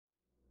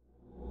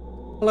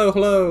Hello,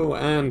 hello,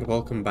 and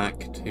welcome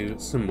back to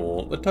some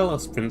more The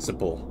Talos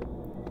Principle.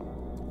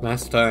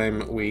 Last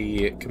time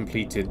we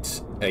completed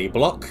a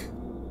block,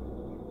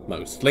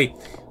 mostly.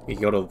 We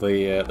got all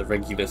the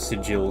regular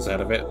sigils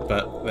out of it,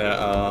 but there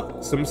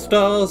are some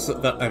stars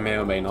that I may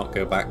or may not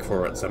go back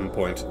for at some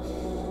point.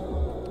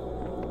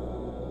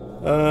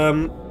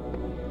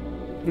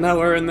 Now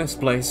we're in this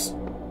place.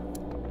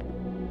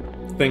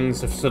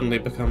 Things have suddenly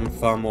become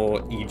far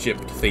more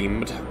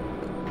Egypt-themed.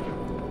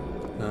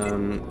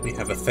 We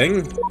have a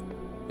thing.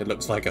 It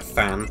looks like a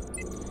fan.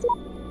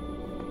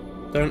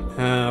 Don't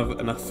have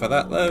enough for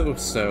that though,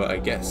 so I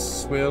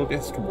guess we'll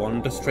just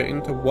wander straight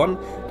into one.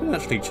 Don't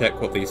actually check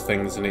what these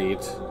things need.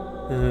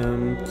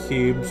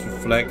 Cubes,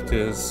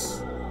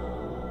 reflectors.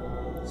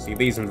 See,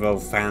 these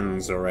involve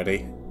fans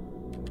already.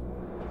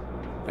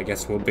 I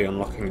guess we'll be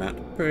unlocking that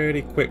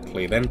pretty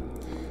quickly then.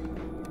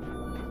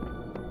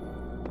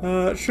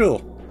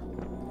 Sure.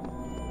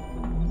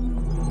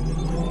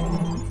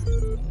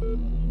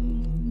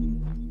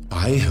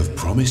 I have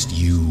promised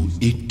you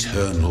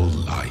eternal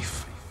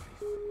life.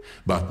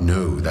 But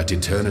know that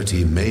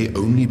eternity may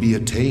only be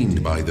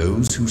attained by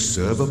those who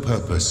serve a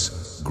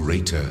purpose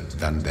greater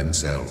than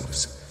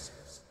themselves.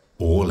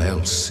 All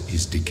else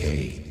is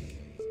decay.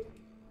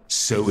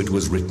 So it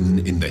was written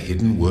in the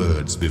hidden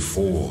words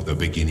before the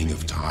beginning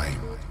of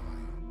time.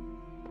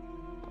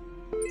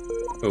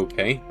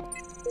 Okay.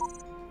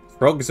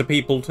 Frogs are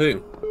people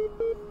too.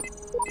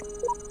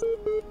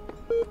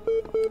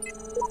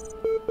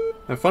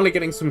 I'm finally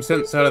getting some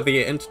sense out of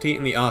the entity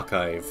in the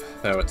archive,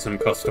 though at some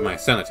cost to my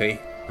sanity.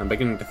 I'm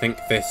beginning to think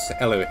this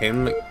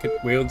Elohim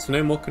wields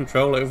no more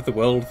control over the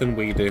world than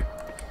we do.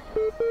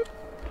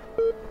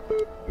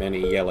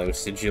 Many yellow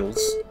sigils.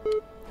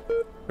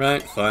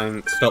 Right,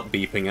 fine, stop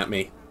beeping at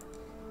me.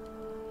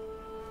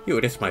 You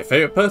were just my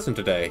favourite person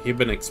today. You've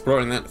been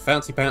exploring that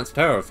fancy pants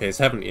tower of his,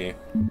 haven't you?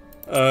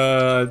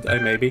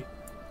 Maybe.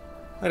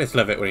 I just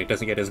love it when he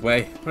doesn't get his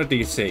way. What do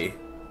you see?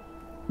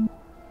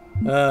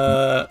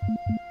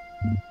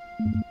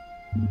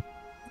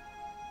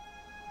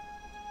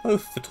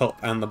 Both the top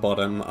and the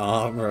bottom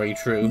are very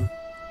true.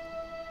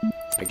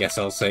 I guess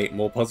I'll say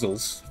more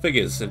puzzles.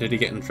 Figures, did he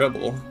get in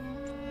trouble?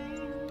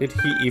 Did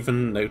he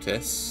even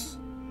notice?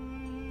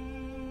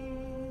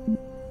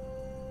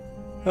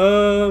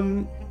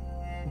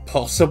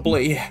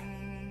 Possibly.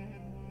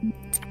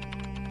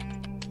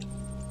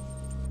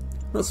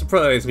 Not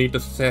surprised,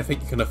 needless to say, I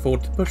think you can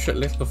afford to push it a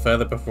little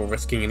further before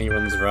risking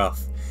anyone's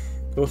wrath.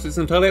 Of course, it's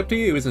entirely up to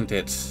you, isn't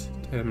it?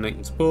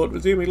 Terminating support,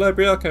 resuming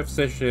library archive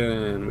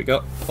session. We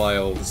got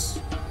files.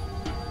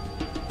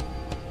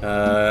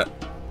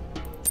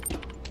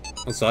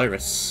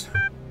 Osiris.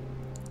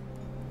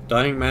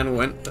 Dying man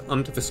went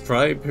unto the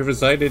scribe who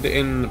resided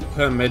in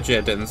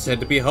Permeged and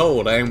said,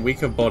 Behold, I am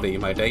weak of body.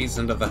 My days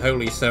under the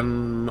holy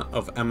sun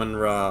of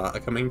Amun-Ra are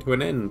coming to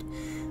an end.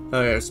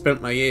 Though I have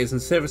spent my years in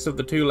service of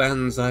the two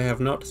lands, I have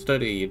not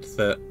studied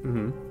the...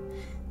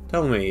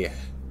 Tell me,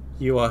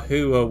 you are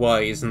who are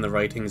wise in the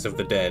writings of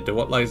the dead.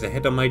 What lies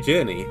ahead on my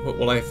journey? What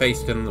will I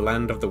face in the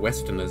land of the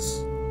Westerners?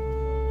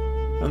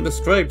 And the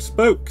scribe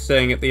spoke,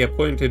 saying at the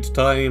appointed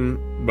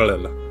time... Blah,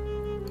 blah.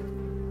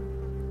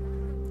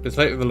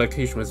 Despite the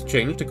location was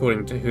changed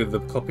according to who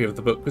the copy of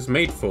the book was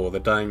made for, the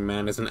dying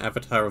man is an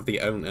avatar of the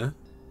owner.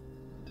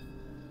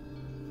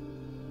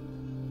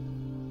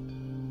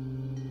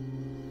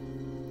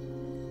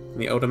 In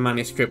the older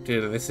manuscript,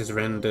 this is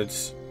rendered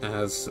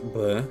as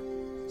blah.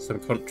 Some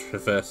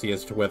controversy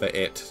as to whether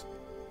it...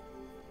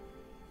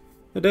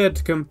 The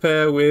dead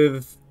compare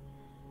with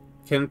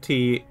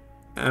Kenti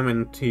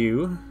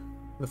Amentu,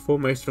 the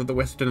foremost of the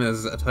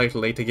Westerners, a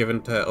title later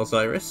given to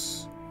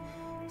Osiris.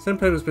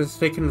 Sometimes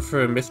mistaken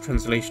for a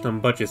mistranslation on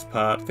Budge's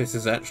part, this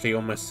is actually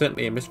almost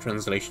certainly a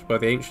mistranslation by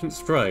the ancient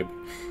scribe.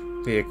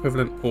 The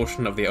equivalent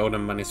portion of the older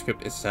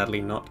manuscript is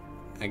sadly not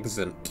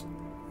extant.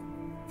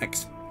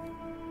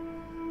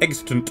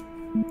 Extant.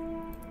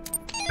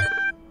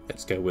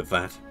 Let's go with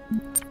that.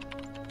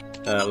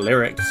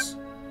 Lyrics.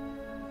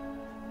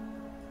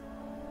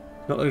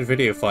 Not a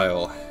video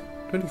file.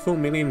 24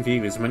 million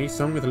views. Many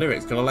song with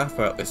lyrics. Gotta laugh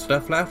about this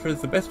stuff. Laughter is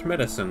the best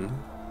medicine.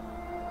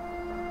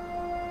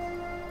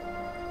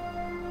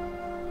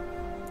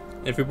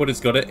 Everybody's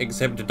got it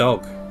except a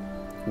dog.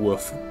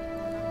 Woof.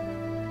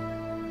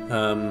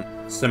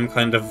 Some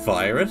kind of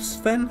virus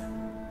then?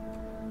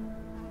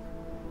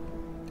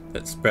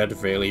 That spread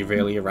really,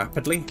 really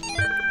rapidly.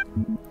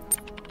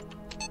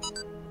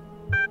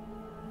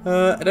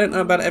 I don't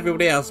know about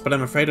everybody else, but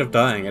I'm afraid of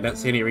dying. I don't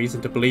see any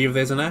reason to believe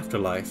there's an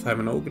afterlife.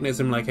 I'm an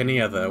organism like any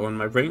other. When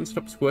my brain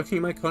stops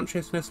working, my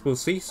consciousness will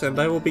cease and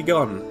I will be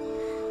gone.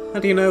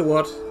 And you know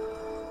what?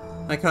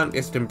 I can't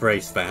just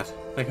embrace that.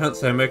 I can't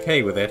say I'm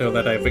okay with it, or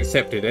that I've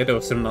accepted it,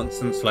 or some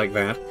nonsense like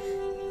that.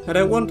 I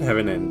don't want to have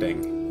an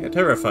ending. It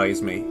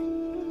terrifies me.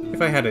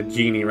 If I had a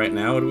genie right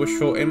now, I'd wish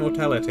for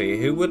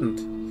immortality. Who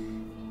wouldn't?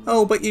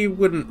 Oh, but you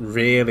wouldn't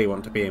really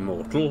want to be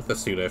immortal, the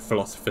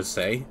pseudo-philosophers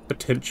say.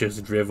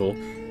 Pretentious drivel.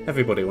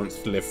 Everybody wants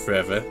to live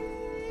forever.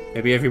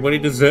 Maybe everybody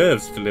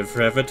deserves to live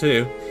forever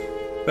too.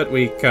 But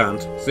we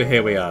can't, so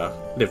here we are.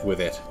 Live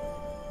with it.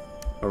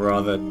 Or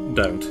rather,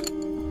 don't.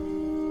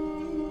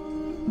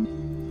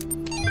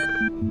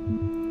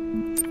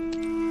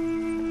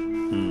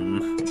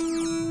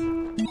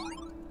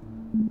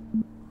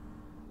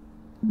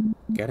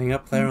 Getting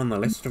up there on the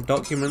list of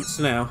documents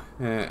now.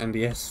 And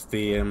yes,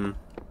 their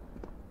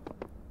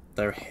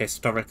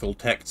historical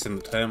texts in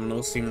the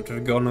terminal seem to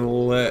have gone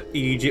all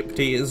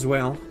Egypt-y as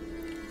well.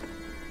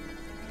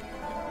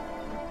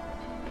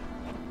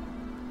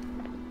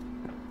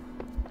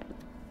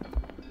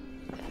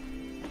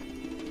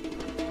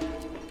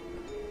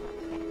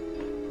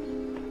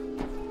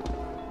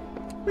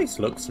 This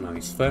looks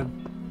nice, though.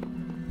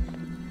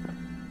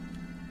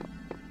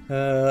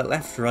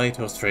 Left, right,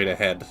 or straight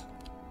ahead?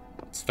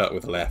 Let's start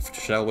with left,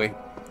 shall we?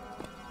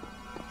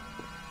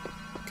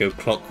 Go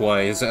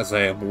clockwise, as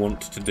I am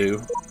wont to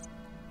do.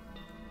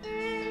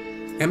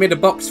 I made a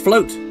box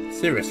float!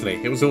 Seriously,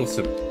 it was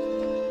awesome.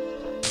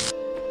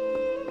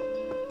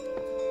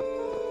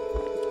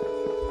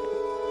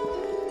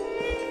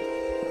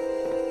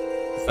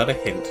 Is that a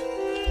hint?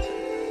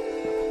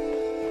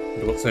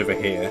 And what's over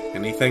here?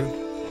 Anything?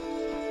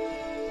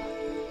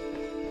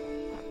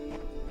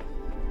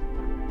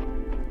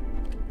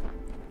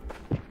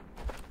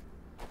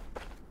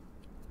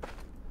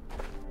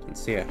 Didn't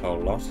see a whole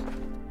lot.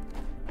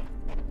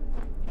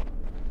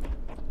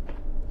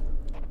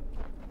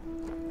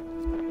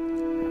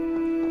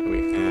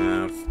 We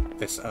have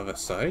this other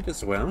side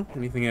as well.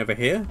 Anything over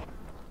here?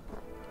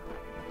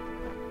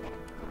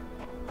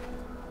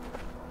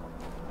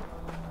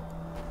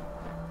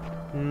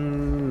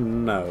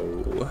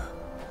 No.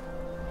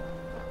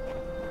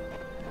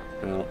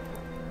 Well,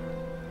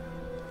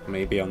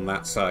 maybe on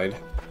that side.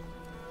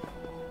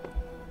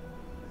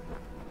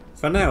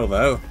 For now,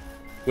 though,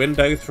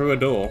 window through a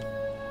door.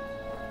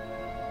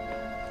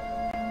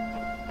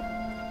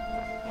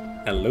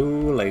 Hello,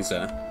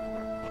 laser.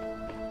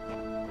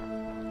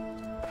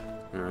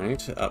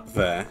 Alright, up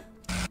there.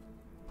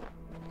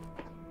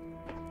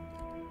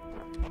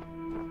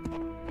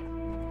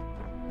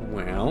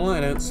 Well,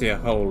 I don't see a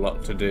whole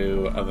lot to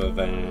do other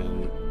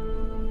than...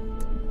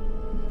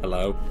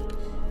 Hello.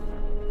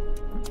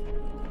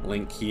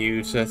 Link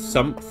you to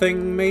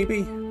something,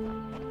 maybe?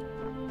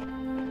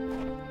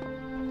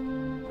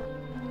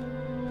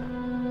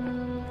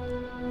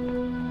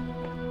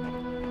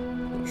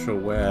 Not sure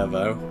where,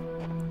 though.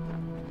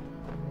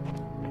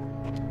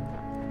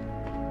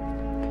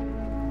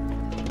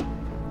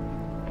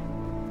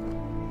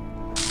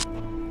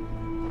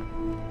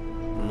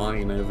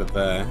 Mine over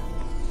there.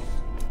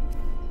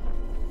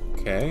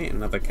 Okay,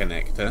 another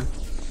connector.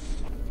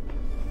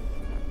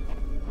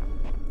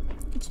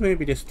 Let's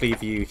maybe just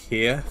leave you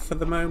here for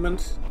the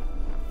moment.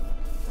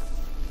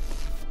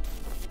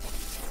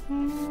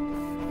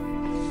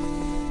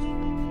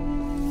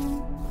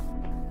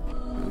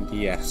 And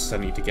yes, I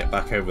need to get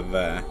back over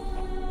there.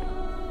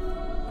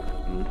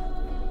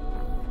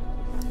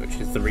 Which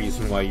is the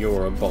reason why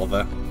you're a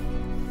bother.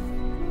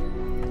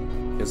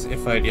 Because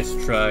if I just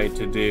try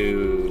to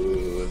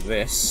do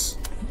this...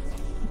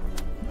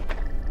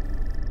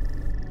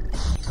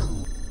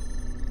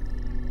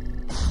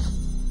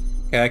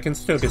 Okay, I can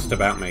still just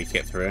about make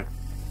it through.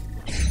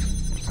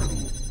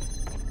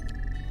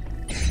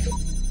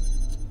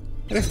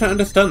 I just don't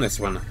understand this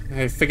one.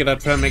 I figured I'd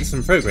try and make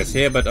some progress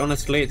here, but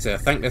honestly it's a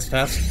thankless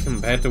task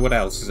compared to what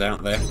else is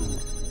out there.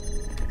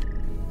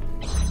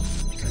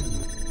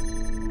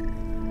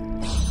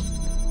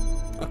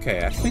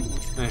 Okay, I think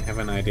I have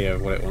an idea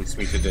of what it wants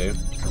me to do.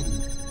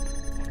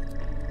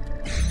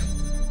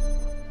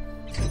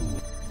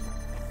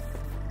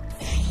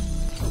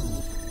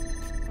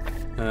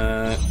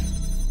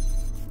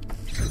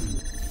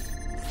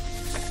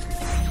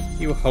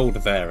 You hold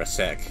there a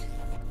sec.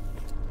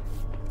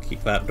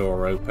 Keep that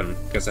door open,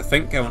 because I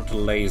think I want to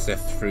laser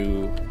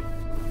through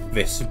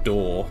this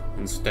door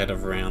instead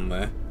of around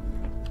there.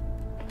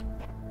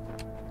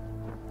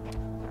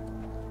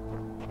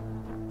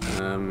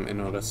 In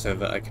order so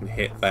that I can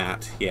hit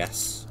that,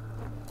 yes.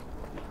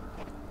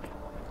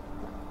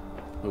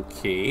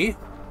 Okay.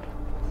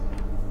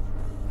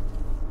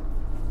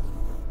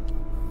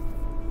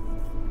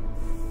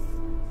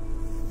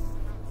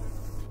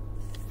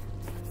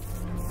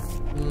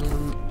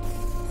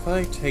 If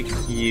I take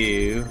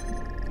you,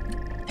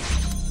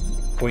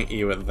 point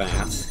you at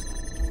that.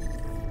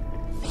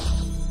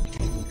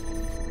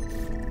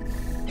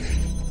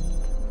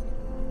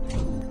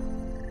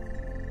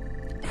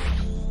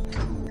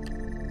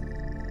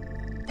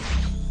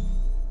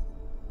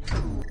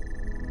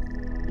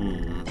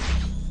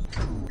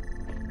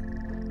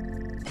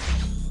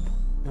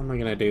 How am I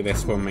going to do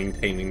this while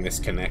maintaining this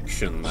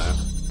connection, though?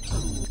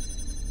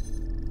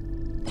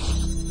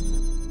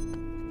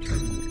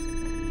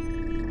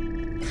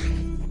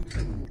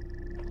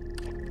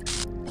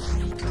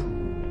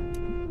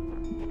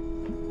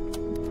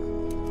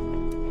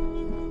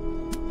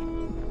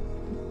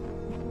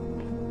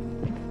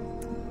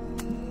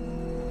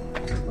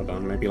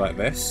 Maybe like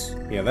this?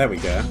 Yeah, there we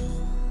go.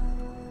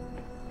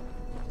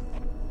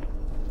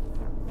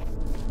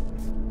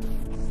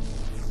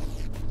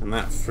 And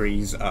that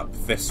frees up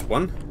this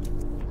one.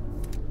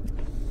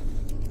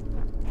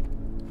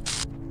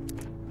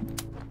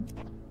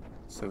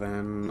 So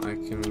then I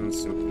can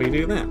simply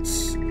do that.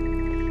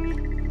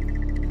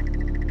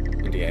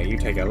 And yeah, you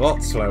take a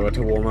lot slower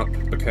to warm up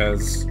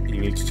because you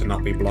need to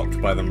not be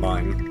blocked by the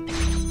mine.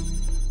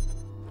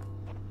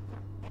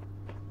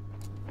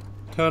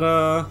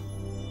 Ta-da!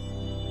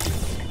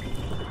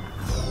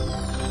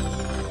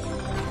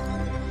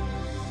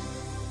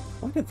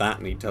 Why did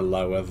that need to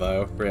lower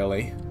though,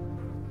 really?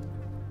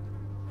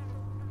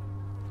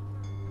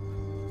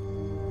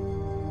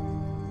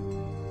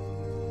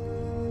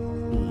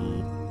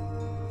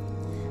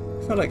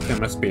 I feel like there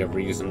must be a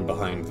reason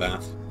behind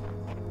that.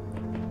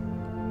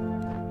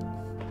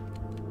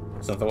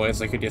 Because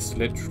otherwise I could just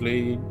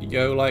literally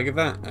go like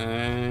that,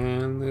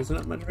 and there's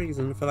not much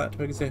reason for that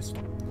to exist.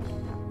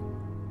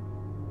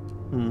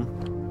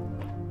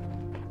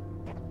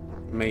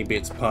 Maybe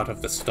it's part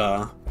of the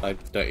star. I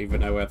don't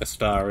even know where the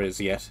star is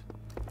yet.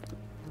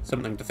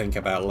 Something to think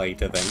about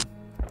later then.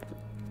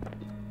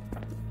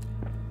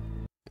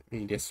 Let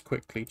me just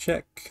quickly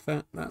check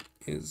that that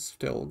is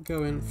still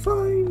going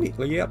fine.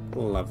 Yep,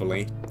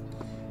 lovely.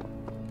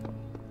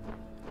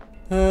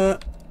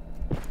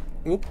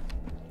 Oop.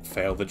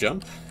 Fail the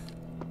jump.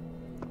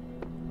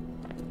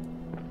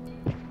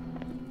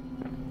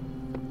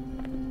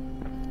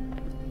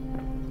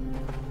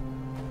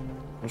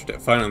 I'll just do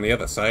it fine on the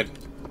other side.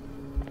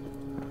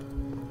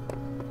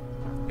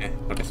 Yeah,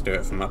 I'll just do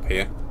it from up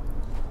here.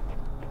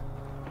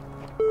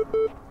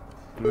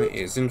 And there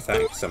is, in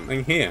fact,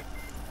 something here.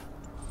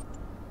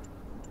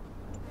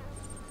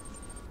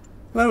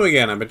 Hello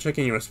again, I've been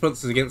checking your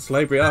responses against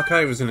library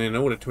archives, and in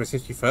order to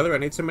assist you further, I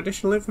need some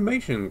additional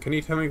information. Can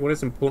you tell me what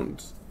is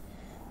important?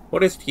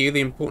 What is to you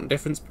the important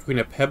difference between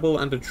a pebble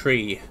and a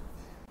tree?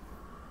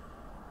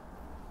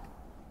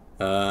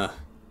 The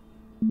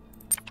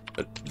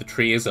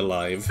tree is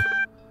alive.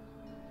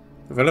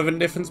 The relevant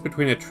difference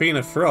between a tree and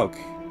a frog?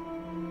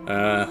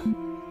 I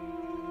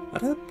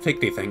don't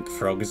particularly think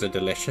frogs are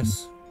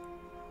delicious.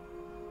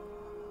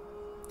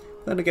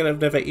 Then again, I've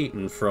never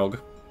eaten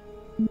frog.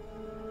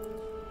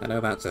 I know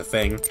that's a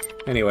thing.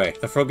 Anyway,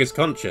 the frog is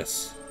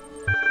conscious.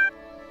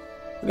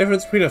 The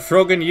difference between a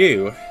frog and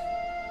you?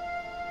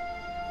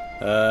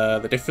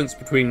 The difference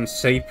between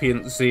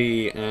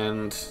sapiency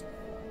and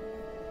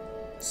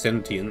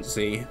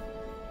sentiency.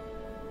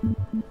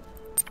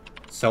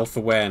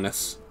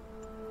 Self-awareness.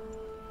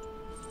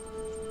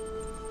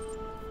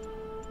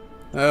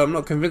 I'm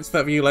not convinced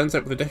that view lines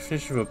up with the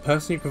definition of a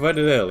person you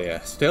provided earlier.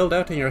 Still,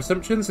 doubting your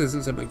assumptions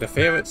isn't something to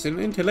fear, it's an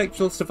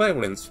intellectual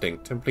survival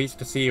instinct. I'm pleased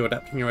to see you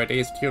adapting your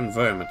ideas to your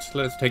environment.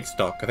 Let us take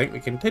stock. I think we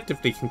can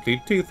tentatively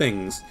conclude two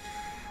things.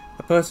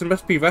 A person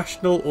must be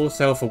rational or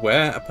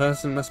self-aware. A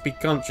person must be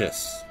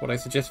conscious. What I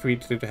suggest for you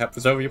to do to help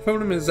resolve your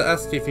problem is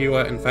ask if you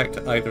are in fact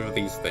either of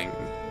these things.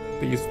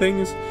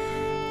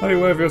 Are you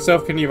aware of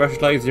yourself? Can you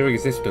rationalize your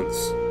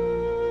existence?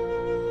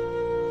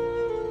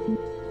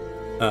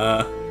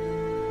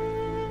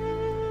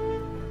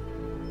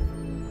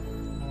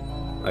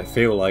 I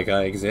feel like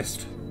I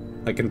exist.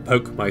 I can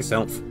poke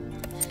myself.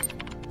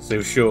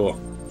 So sure.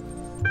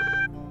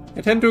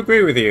 I tend to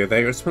agree with you.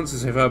 Their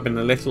responses have been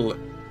a little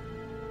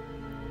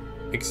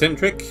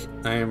eccentric.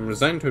 I am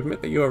resigned to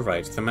admit that you are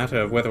right. The matter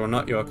of whether or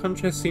not you are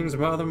conscious seems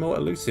rather more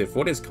elusive.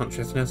 What is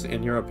consciousness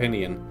in your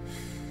opinion?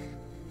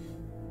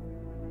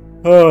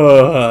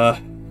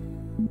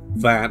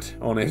 That,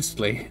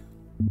 honestly.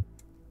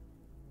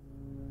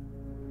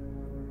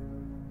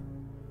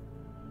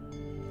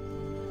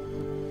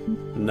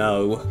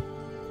 No.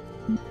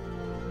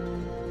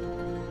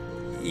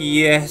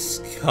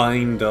 Yes,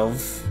 kind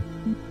of.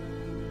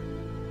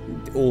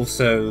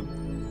 Also,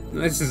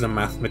 this is a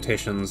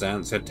mathematician's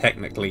answer.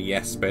 Technically,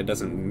 yes, but it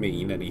doesn't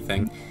mean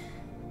anything.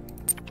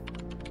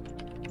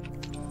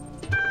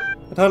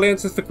 It hardly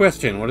answers the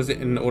question. What is it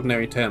in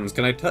ordinary terms?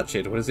 Can I touch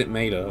it? What is it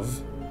made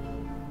of?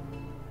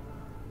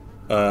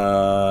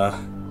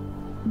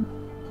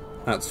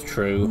 That's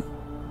true.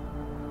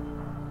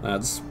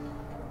 That's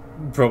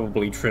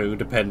probably true,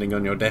 depending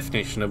on your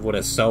definition of what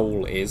a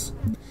soul is.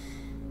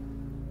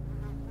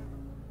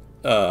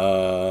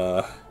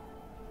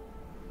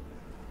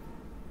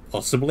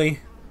 Possibly.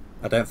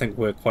 I don't think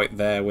we're quite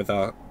there with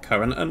our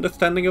current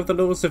understanding of the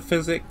laws of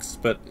physics,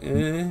 but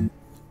there's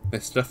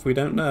stuff we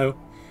don't know.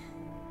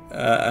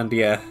 And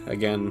yeah,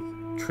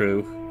 again,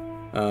 true.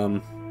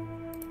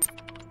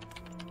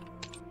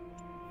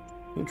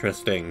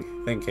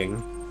 Interesting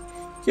thinking.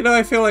 You know,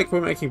 I feel like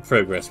we're making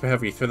progress. We'll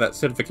have you through that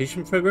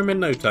certification program in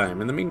no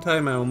time. In the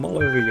meantime, I'll mull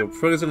over your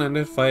pros and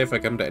identify if I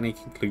come to any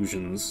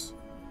conclusions.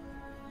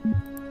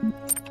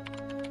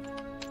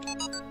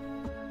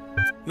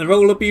 The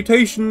role of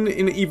mutation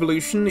in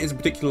evolution is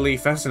particularly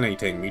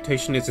fascinating.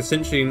 Mutation is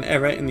essentially an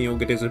error in the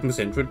organism's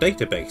central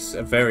database.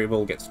 A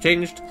variable gets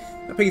changed,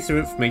 a piece of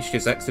information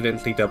is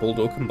accidentally doubled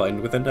or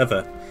combined with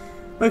another.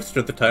 Most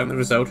of the time the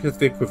result is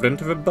the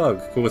equivalent of a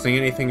bug, causing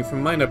anything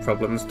from minor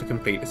problems to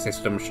complete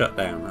system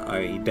shutdown,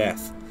 i.e.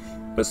 death.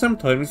 But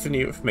sometimes the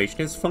new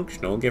information is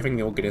functional, giving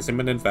the organism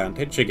an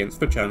advantage against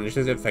the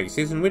challenges it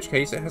faces, in which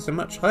case it has a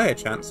much higher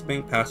chance of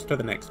being passed to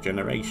the next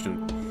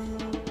generation.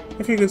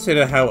 If you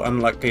consider how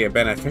unlikely a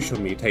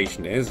beneficial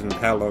mutation is, and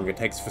how long it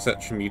takes for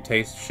such a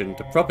mutation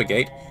to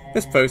propagate,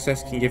 this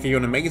process can give you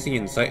an amazing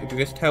insight into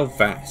just how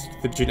vast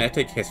the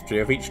genetic history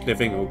of each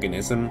living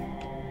organism.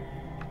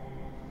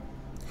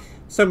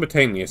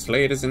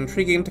 Simultaneously, it is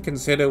intriguing to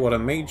consider what a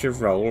major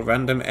role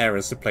random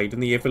errors have played in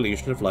the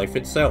evolution of life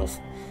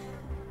itself.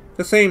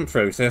 The same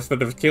process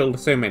that has killed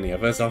so many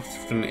of us,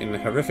 often in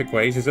horrific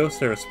ways, is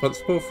also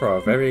responsible for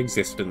our very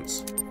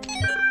existence.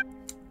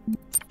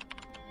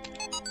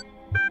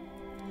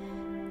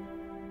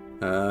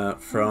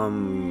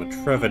 From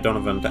Trevor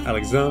Donovan to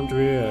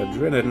Alexandria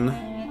Drennan.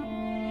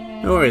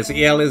 No worries,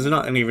 EL is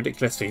not only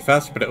ridiculously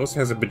fast, but it also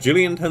has a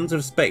bajillion tons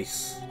of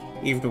space.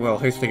 Even while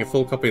hosting a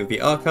full copy of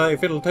the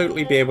archive, it'll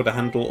totally be able to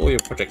handle all your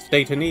project's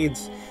data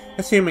needs,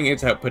 assuming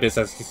its output is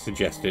as you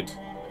suggested.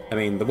 I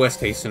mean, the worst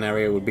case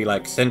scenario would be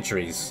like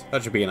centuries.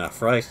 That should be enough,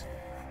 right?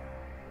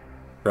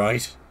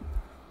 Right?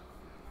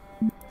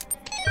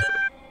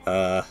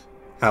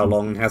 How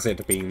long has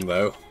it been,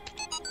 though?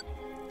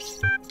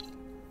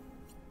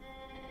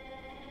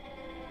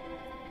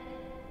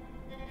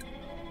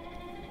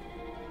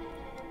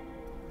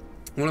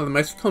 One of the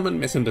most common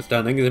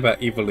misunderstandings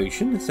about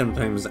evolution,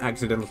 sometimes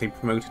accidentally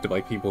promoted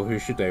by people who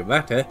should know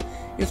better,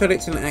 is that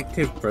it's an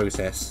active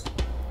process.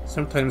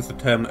 Sometimes the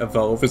term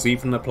evolve is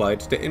even applied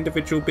to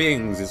individual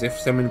beings, as if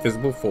some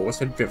invisible force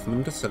had driven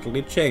them to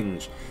subtly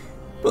change.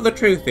 But the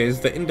truth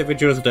is that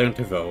individuals don't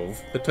evolve.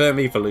 The term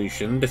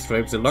evolution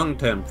describes a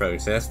long-term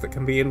process that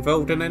can be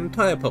involved in an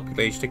entire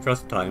population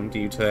across time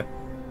due to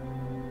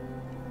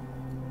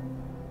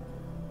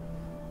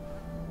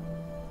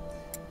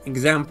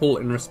example,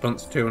 in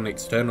response to an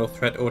external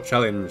threat or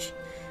challenge.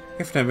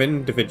 If an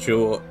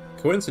individual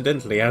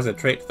coincidentally has a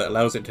trait that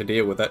allows it to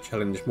deal with that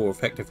challenge more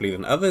effectively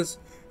than others,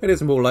 it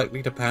is more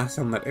likely to pass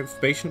on that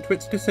information to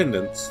its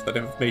descendants. That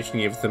information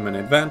gives them an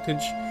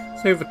advantage,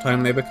 so over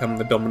time they become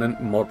the dominant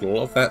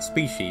model of that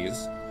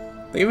species.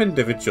 The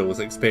individuals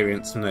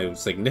experience no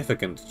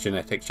significant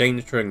genetic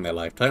change during their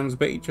lifetimes,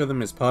 but each of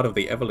them is part of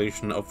the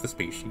evolution of the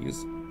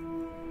species.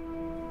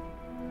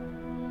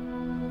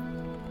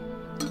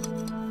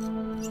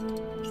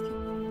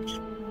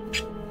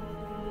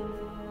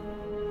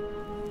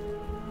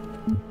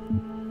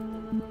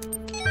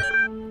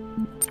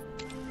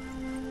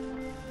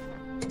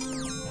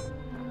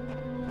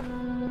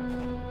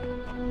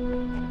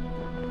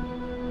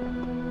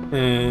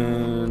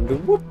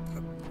 And whoop!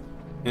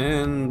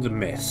 And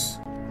miss.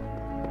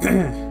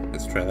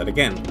 Let's try that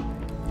again.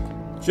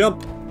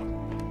 Jump!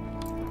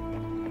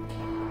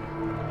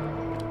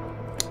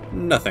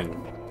 Nothing.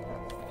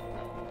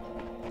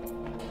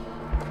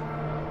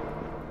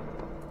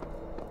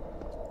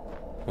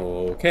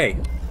 Okay.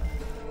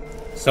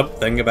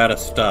 Something about a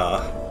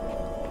star.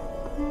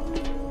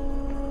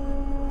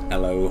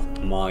 Hello,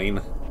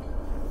 mine.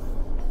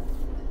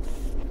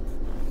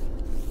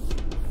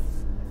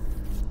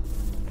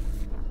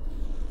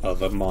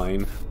 Other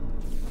mine.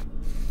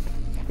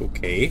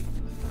 Okay.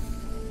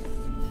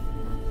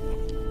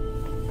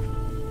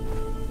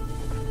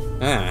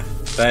 Ah,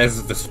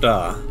 there's the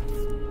star.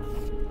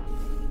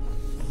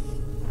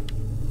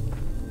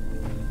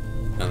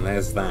 And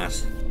there's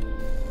that.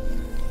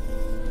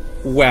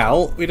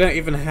 Well, we don't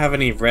even have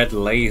any red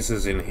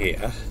lasers in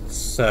here,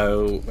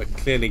 so we're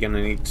clearly going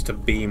to need to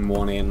beam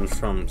one in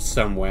from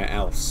somewhere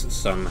else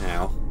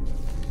somehow.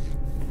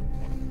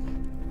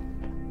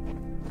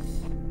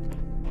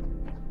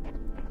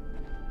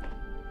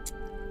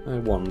 I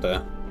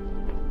wonder.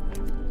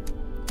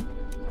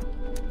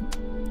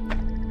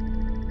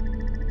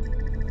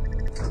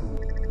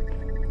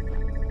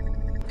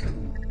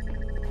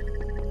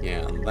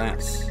 Yeah, and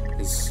that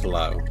is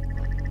slow.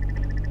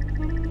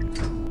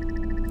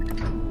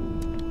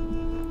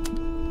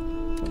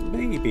 But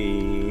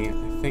maybe,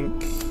 I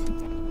think,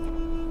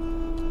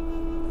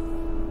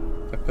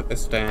 if I put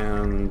this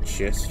down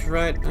just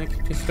right, I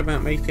can just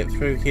about make it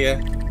through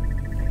here.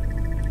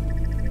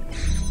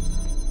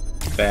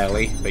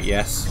 Barely, but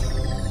yes.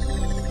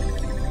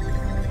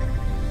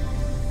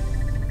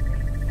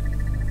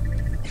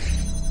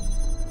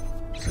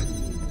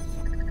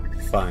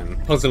 Fine.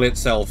 Puzzle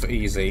itself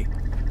easy.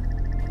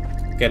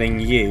 Getting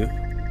you,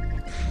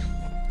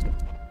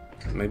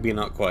 maybe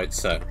not quite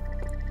so.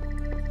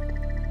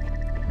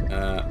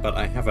 But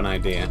I have an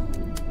idea.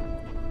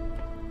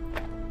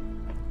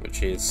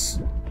 Which is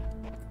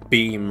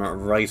beam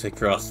right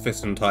across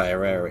this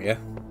entire area.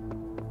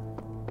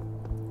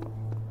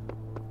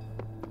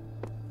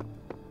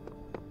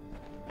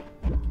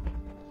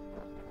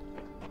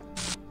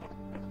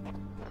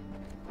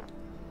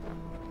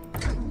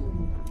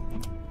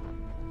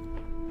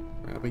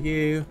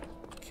 You.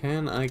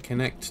 Can I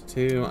connect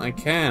to... I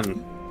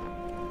can!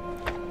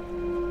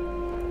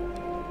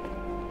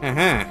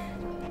 Aha!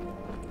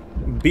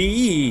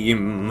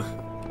 Beam!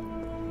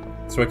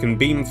 So I can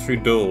beam through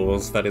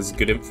doors. That is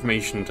good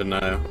information to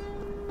know.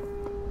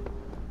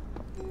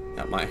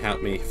 That might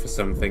help me for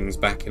some things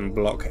back in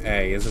Block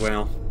A as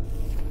well.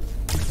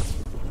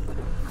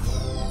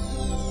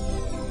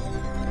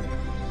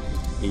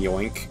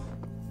 Yoink.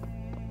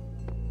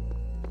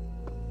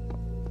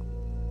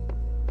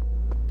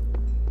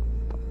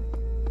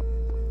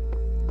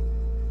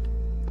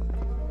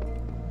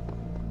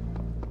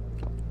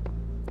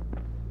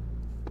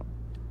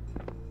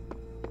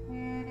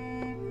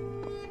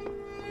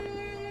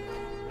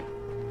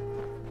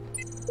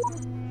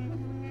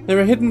 There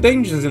are hidden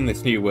dangers in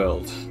this new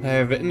world. I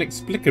have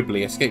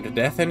inexplicably escaped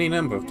death any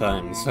number of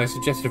times. I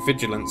suggested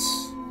vigilance.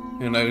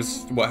 Who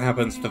knows what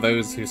happens to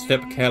those who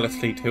step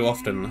carelessly too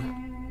often?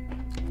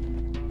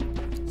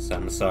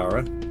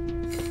 Samsara.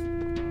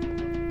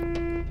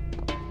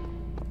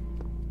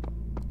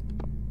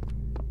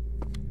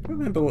 I don't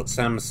remember what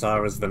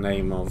Samsara is the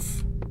name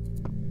of.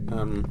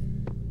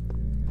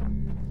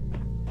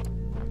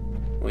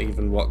 Or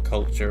even what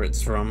culture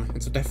it's from.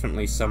 It's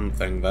definitely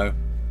something, though.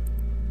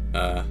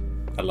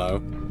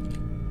 Hello?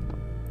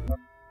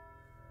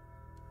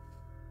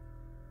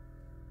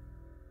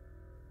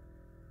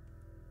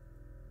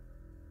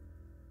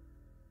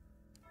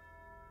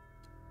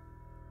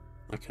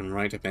 I can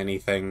write many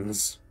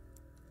things.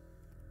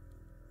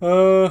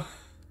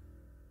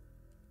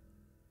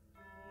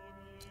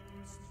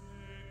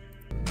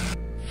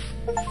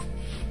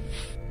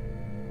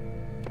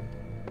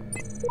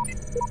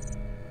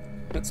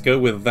 Let's go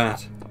with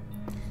that.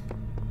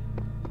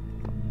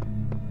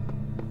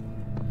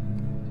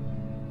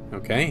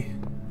 Okay.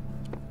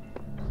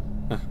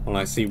 Well,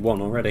 I see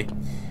one already.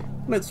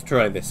 Let's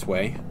try this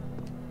way.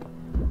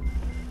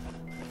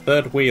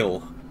 Third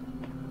wheel.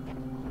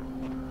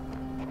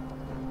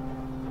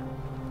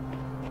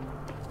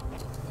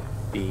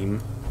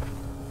 Beam.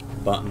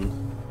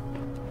 Button.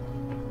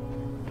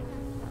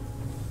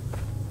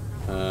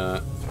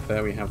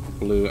 There we have the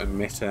blue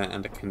emitter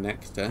and a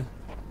connector.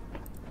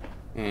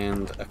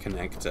 And a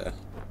connector.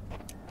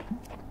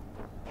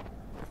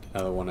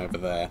 Another one over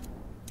there.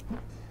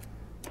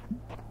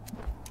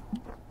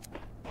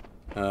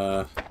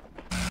 Do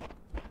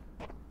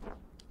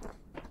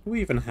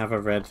we even have a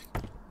red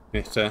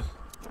emitter?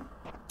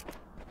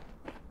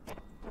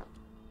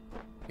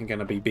 I'm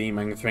gonna be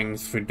beaming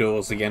things through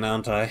doors again,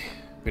 aren't I?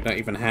 We don't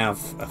even have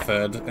a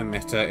third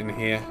emitter in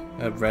here.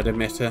 A red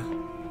emitter.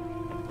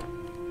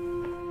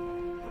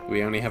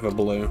 We only have a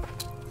blue.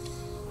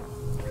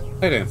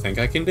 I don't think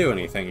I can do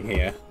anything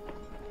here.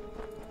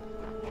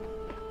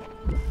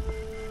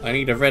 I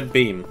need a red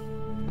beam.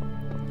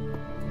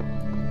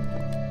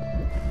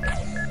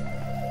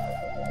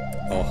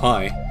 Oh,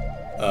 hi.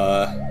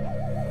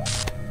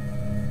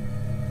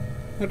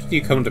 How did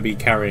you come to be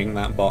carrying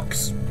that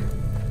box?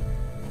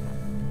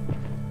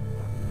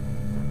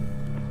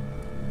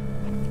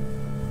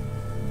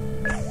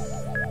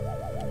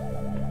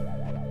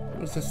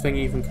 What's this thing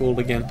even called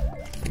again?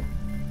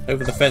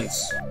 Over the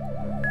fence.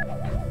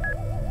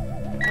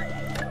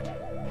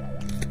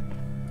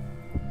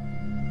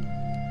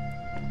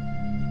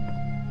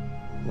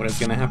 What is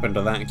going to happen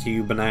to that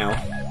cube now?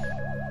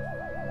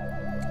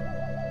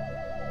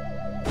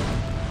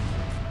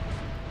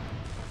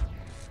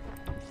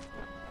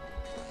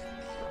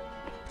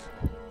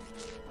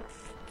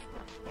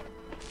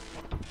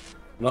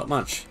 Not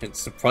much. It's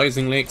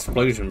surprisingly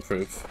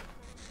explosion-proof.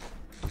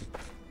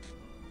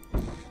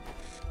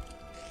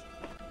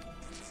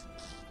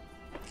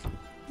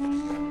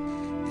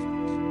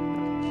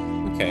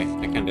 Okay,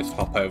 I can just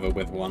hop over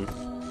with one.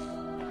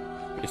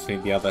 I just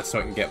need the other so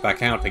I can get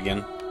back out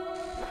again.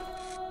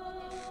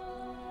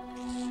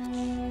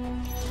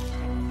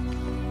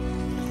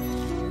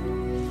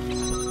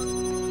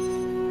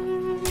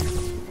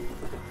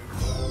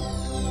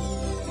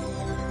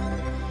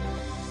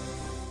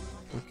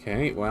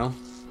 Okay, well,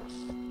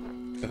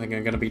 I think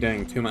I'm going to be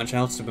doing too much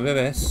else with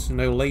this.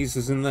 No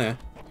lasers in there.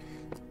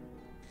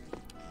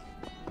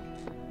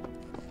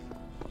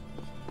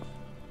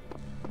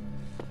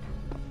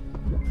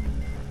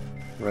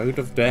 Road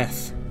of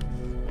Death.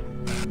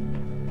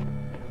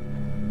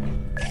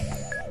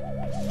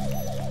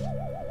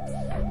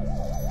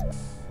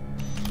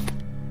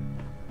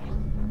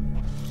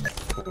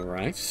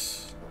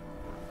 Alright.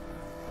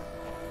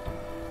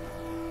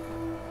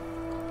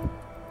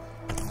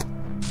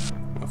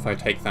 If I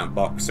take that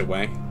box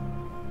away.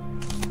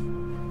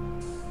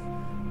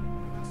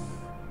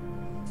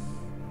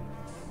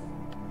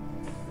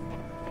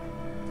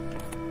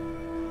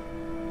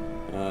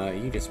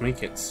 You just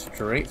make it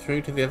straight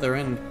through to the other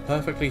end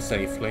perfectly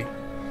safely.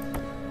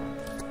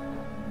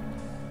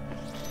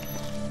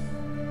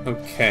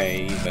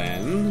 Okay,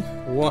 then.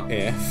 What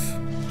if...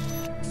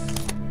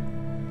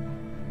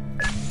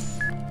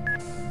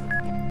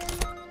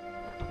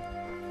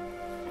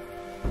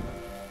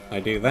 I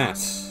do that?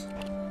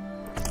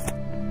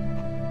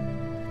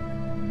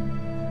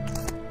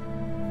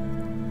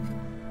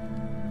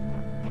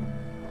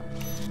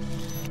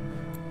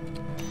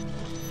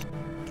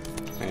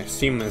 I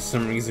assume there's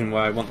some reason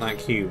why I want that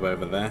cube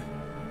over there.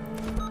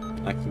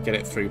 I can get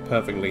it through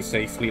perfectly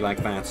safely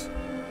like that.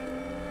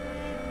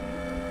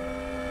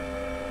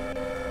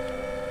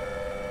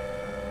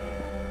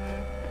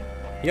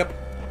 Yep,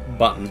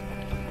 button.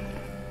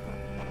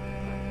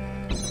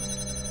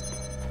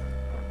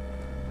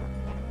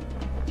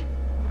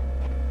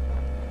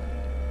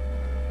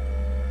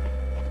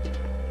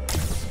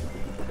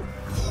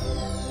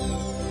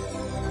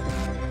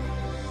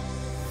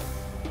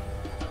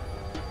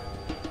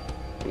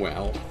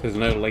 Well, there's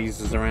no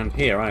lasers around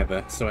here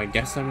either, so I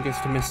guess I'm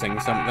just missing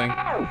something.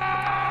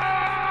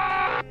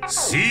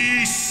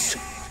 Cease!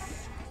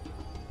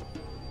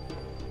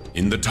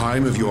 In the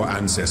time of your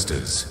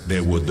ancestors,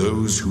 there were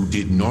those who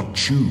did not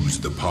choose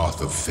the path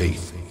of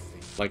faith.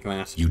 Like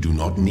that. You do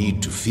not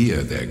need to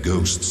fear their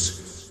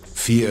ghosts.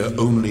 Fear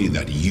only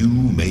that you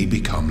may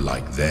become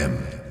like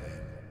them.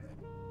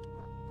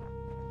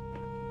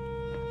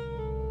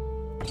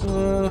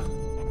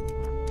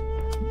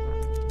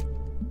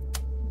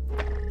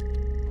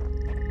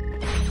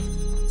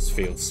 This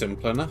feels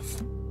simple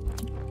enough.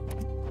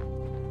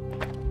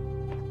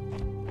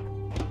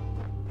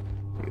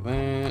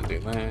 Do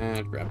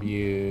that, grab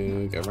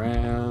you, go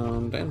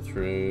around and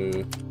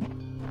through.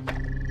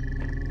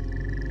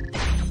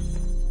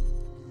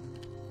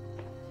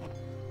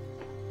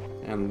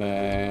 And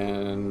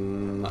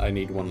then I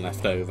need one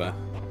left over.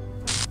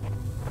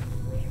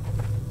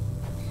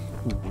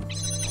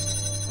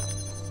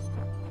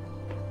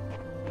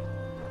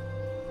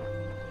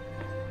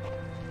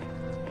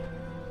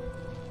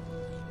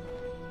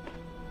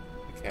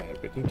 Okay,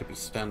 we need to be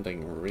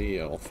standing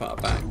real far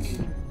back.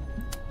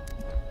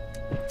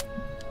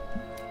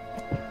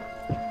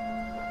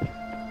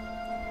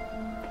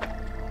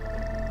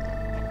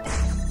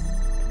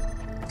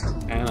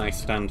 Can I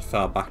stand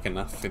far back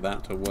enough for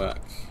that to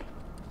work?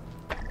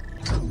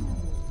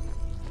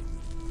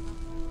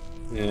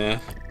 Yeah,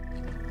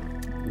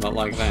 not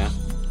like that.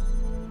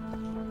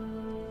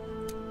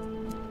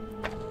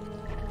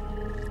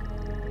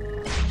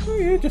 Oh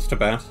yeah, just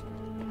about.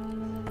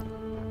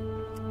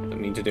 Don't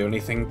need to do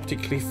anything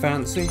particularly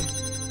fancy.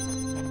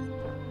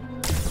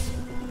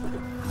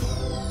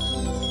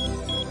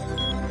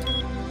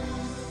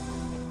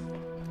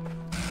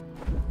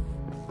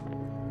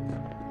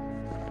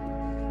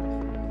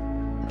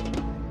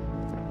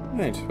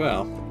 Right,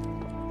 well.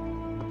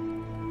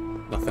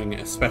 Nothing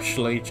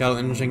especially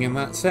challenging in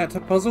that set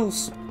of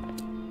puzzles.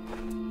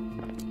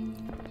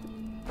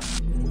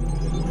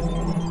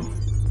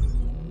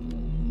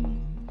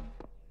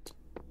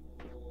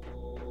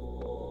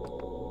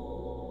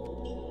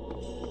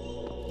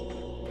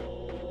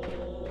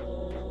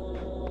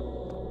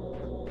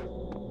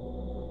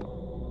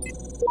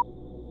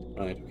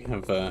 Right, we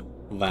have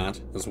that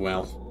as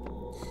well.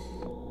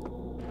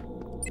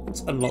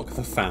 Let's unlock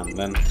the fan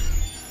then.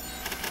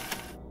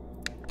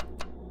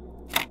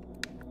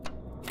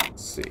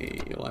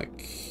 See,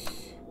 like...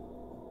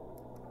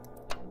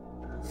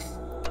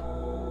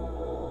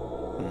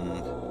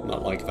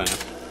 not like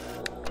that.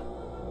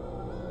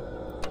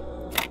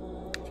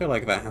 I feel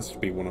like that has to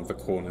be one of the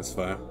corners,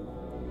 though.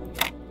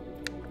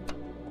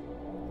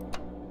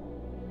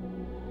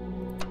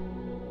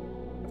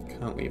 I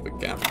can't leave a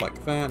gap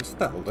like that.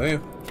 That'll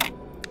do.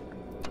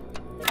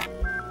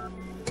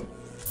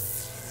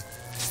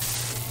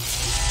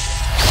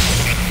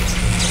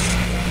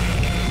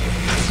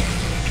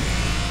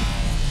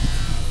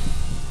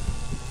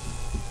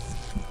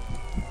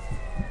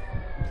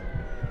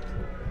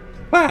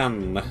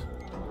 Bam!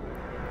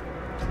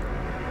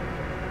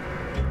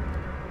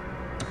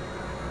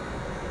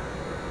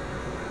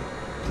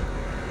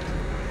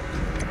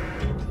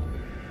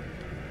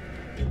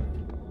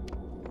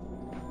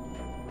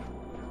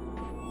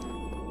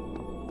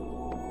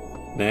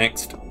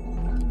 Next.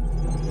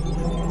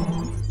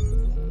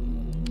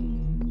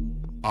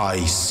 I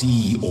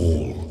see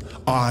all.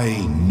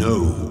 I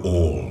know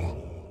all.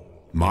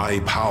 My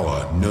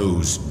power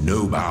knows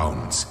no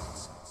bounds.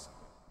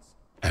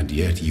 And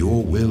yet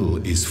your will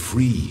is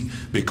free,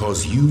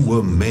 because you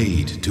were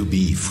made to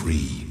be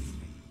free.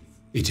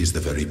 It is the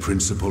very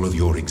principle of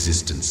your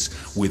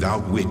existence,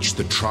 without which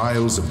the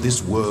trials of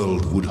this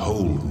world would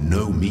hold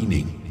no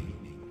meaning.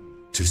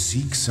 To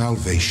seek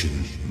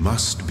salvation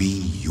must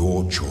be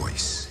your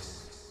choice.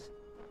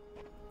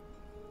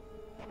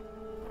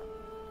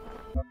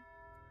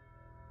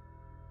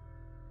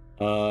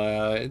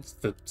 It's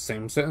the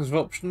same set of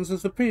options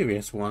as the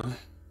previous one.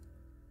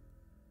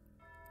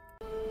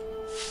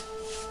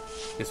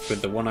 Just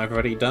with the one I've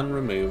already done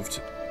removed.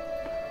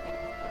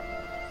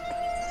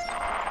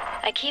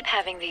 I keep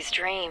having these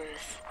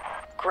dreams.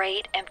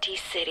 Great empty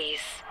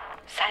cities.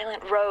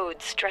 Silent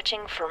roads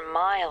stretching for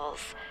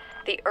miles.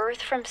 The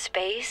Earth from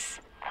space,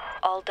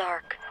 all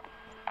dark.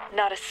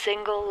 Not a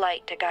single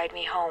light to guide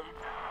me home.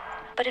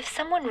 But if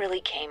someone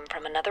really came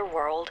from another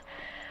world,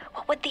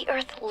 what would the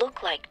Earth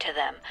look like to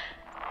them?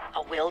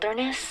 A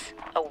wilderness?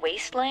 A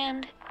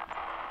wasteland?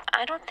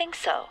 I don't think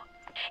so.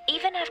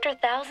 Even after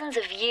thousands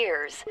of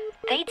years,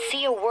 they'd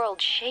see a world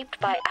shaped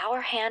by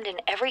our hand in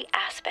every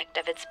aspect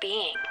of its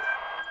being.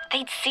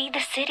 They'd see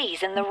the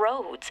cities and the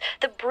roads,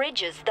 the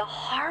bridges, the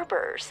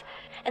harbors,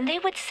 and they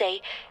would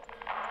say,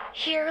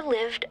 here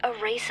lived a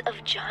race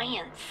of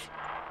giants.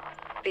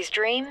 These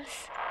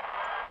dreams,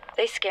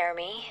 they scare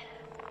me,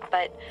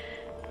 but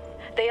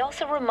they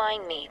also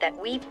remind me that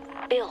we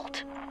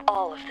built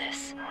all of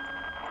this.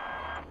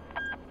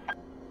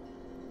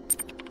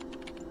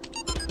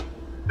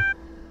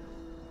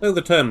 Though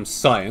the term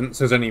science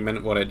has only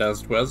meant what it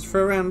does to us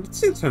for around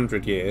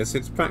 600 years,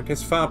 its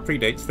practice far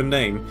predates the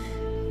name.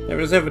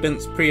 There is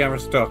evidence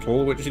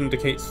pre-Aristotle which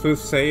indicates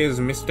soothsayers,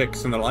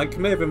 mystics, and the like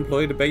may have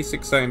employed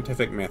basic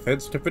scientific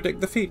methods to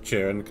predict the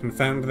future and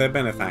confound their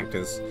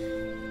benefactors.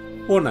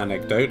 One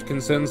anecdote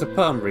concerns a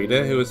palm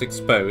reader who was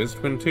exposed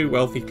when two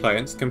wealthy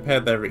clients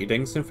compared their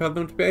readings and found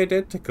them to be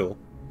identical.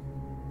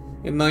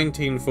 In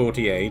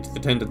 1948, the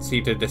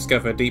tendency to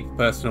discover deep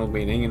personal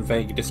meaning in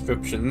vague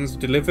descriptions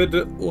delivered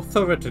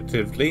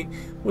authoritatively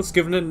was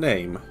given a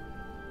name: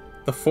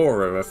 the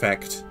Forer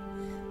effect.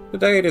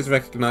 Today it is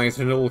recognized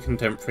in all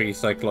contemporary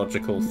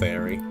psychological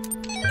theory.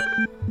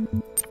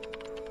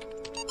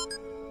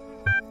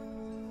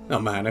 Oh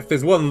man, if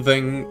there's one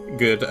thing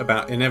good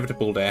about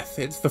inevitable death,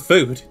 it's the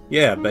food.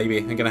 Yeah, baby,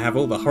 I'm gonna have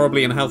all the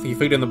horribly unhealthy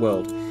food in the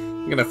world.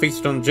 I'm gonna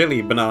feast on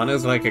jelly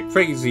bananas like a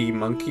crazy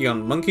monkey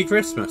on Monkey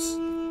Christmas.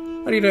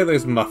 How do you know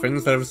those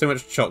muffins that have so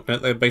much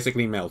chocolate they're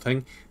basically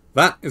melting?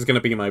 That is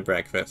gonna be my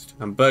breakfast.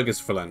 And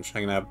burgers for lunch.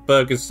 I'm gonna have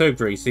burgers so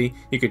greasy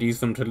you could use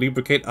them to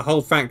lubricate a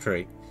whole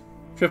factory.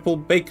 Triple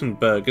bacon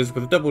burgers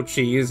with double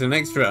cheese and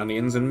extra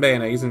onions and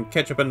mayonnaise and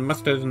ketchup and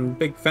mustard and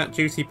big fat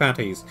juicy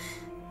patties.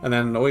 And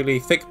then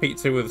oily thick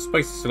pizza with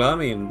spicy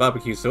salami and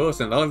barbecue sauce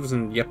and olives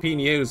and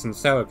jalapenos and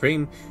sour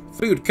cream.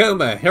 Food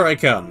coma, here I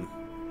come!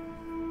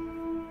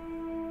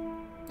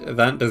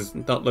 That does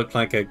not look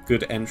like a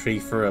good entry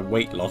for a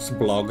weight loss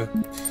blog.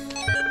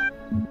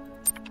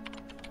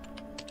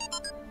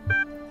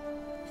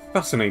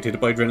 Fascinated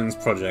by Drennan's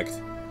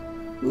project.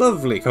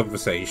 Lovely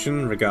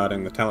conversation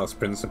regarding the Talos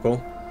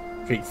principle.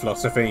 Greek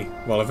philosophy,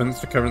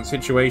 relevance to current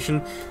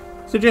situation.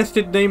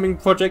 Suggested naming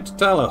Project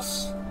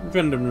Talos.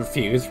 Brendan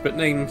refused, but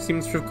name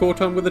seems to have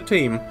caught on with the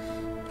team.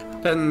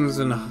 Tens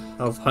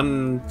of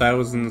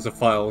thousands of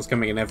files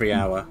coming in every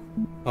hour.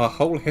 Our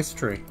whole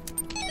history.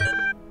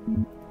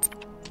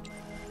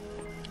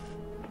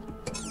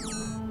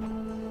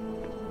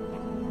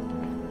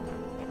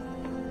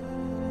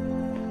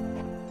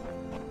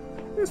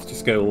 Let's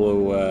just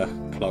go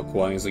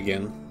clockwise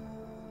again.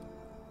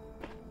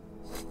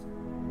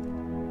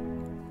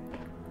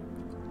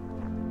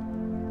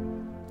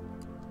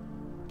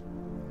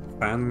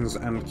 Fans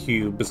and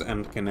cubes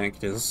and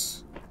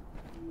connectors.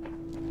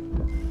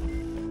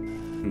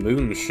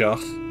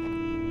 Moonshot.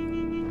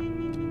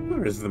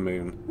 Where is the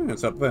moon? Oh,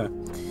 it's up there.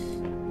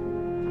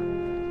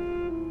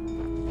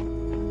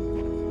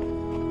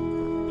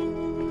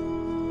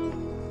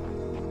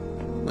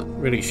 That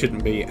really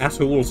shouldn't be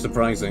at all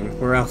surprising.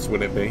 Where else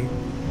would it be?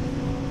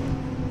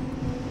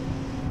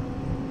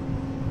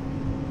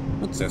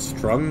 What's a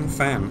strong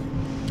fan?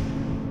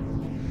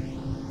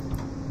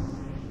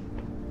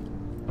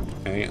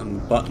 Okay, and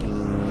the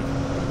button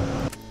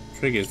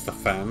triggers the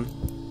fan.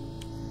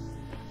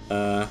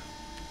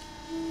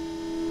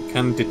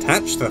 Can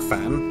detach the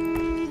fan.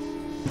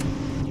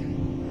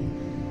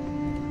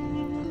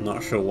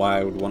 Not sure why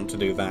I would want to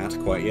do that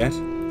quite yet.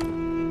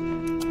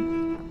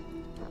 I'm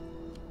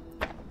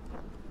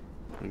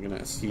gonna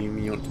assume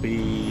you want to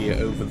be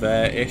over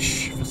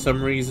there-ish for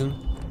some reason.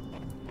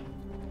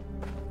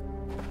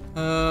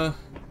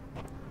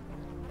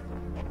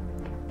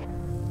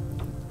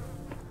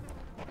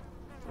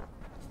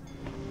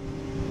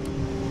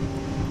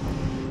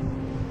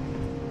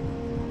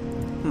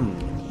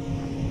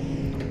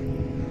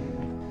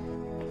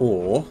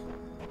 Or...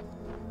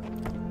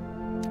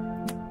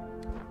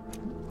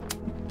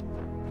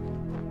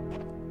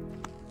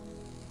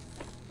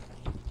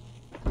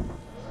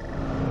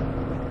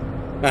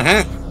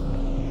 Aha!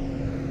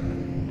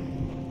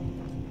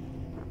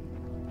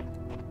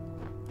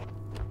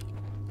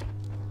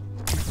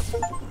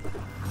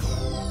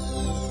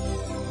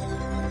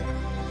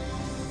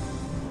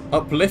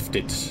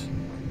 Uplifted.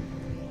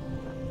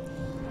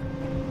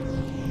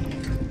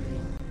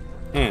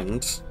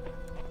 And...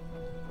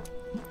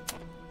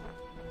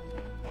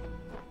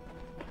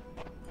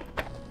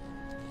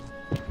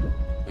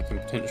 I can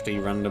potentially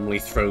randomly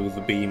throw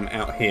the beam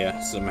out here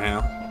somehow.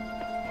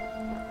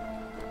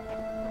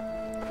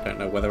 Don't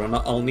know whether or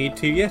not I'll need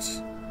to yet.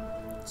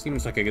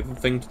 Seems like a good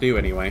thing to do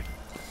anyway.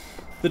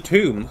 The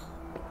tomb.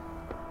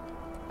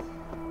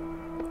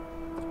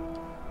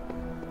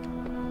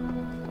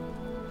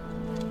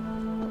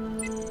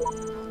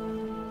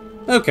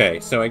 Okay,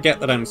 so I get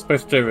that I'm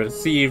supposed to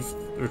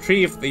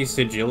retrieve these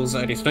sigils,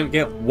 I just don't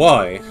get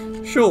why.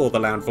 Sure, the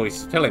loud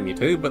voice is telling me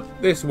to,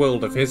 but this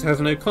world of his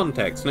has no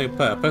context, no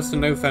purpose,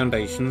 and no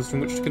foundations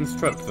from which to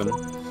construct them.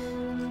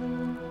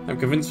 I'm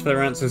convinced there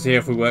are answers here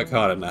if we work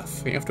hard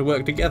enough. We have to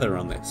work together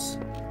on this.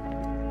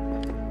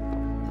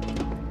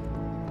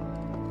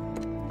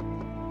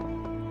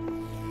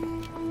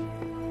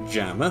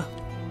 Jammer.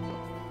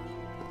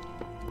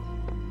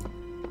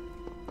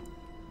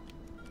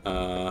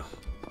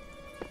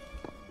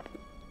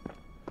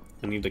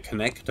 I need a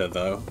connector,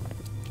 though.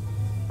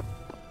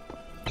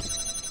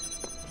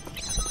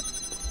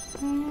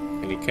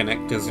 Any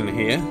connectors in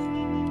here?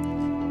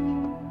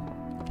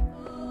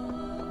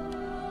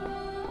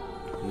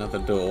 Another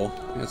door.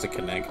 There's a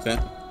connector.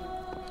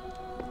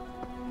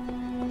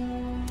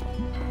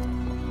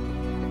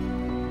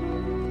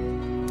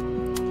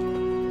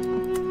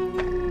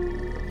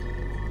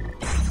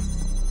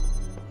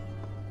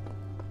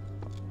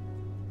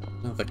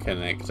 Another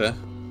connector.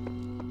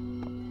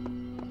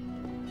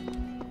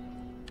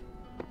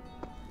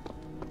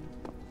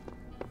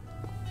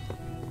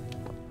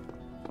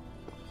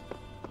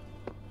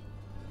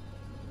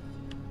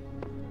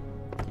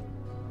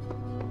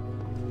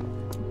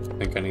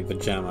 think I need the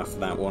jammer for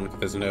that one, because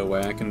there's no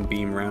way I can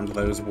beam around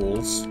those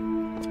walls.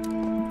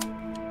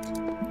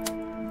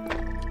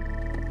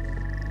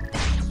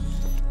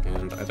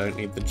 And I don't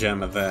need the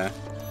jammer there.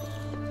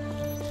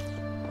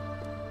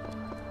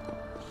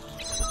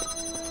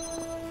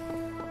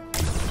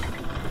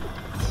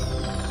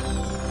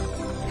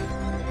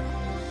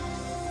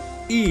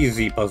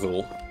 Easy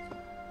puzzle.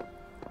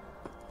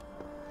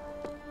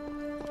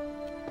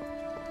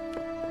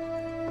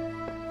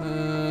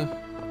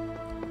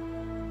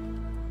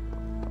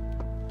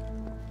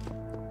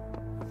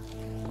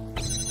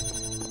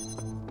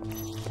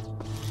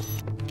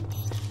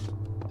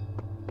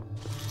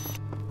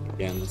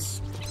 Again,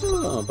 it's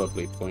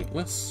probably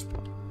pointless,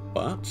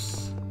 but...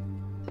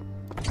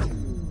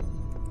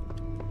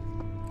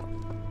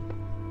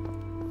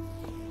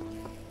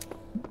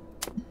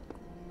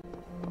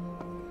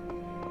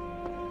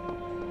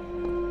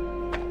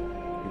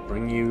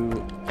 bring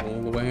you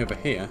all the way over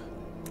here.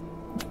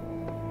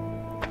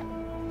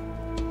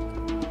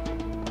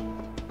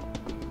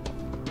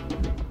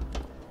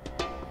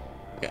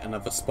 Get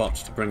another spot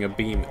to bring a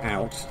beam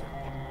out.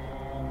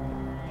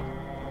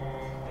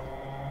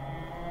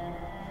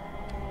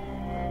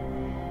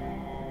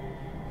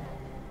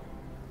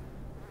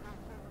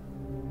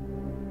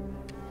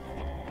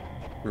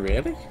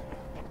 Really?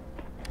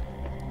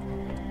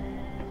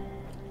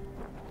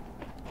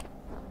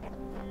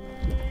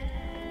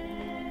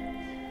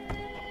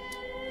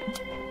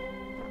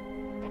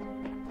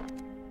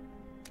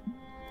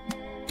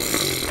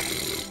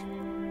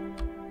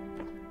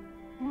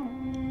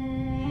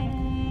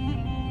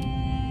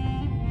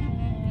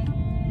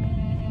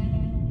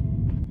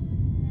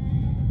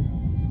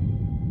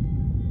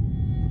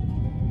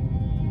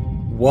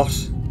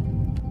 What?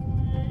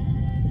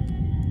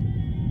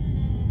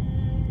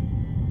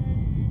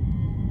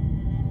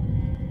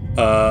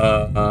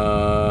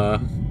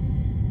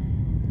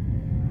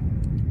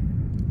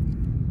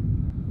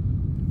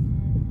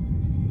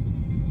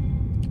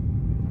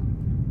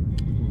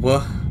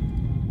 What?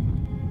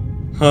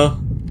 Huh?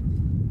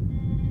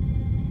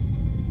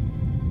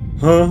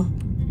 Huh?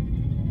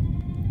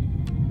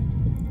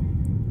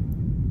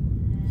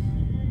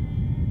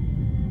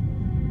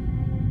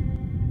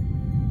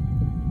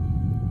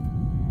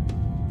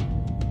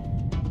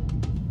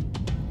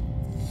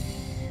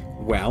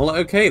 Well,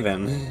 okay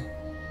then.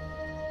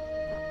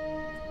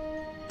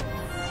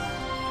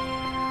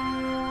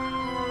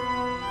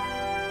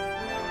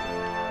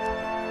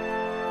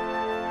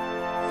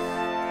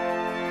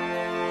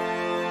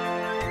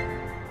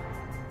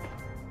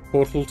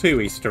 Portal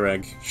 2 Easter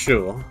egg,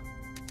 sure.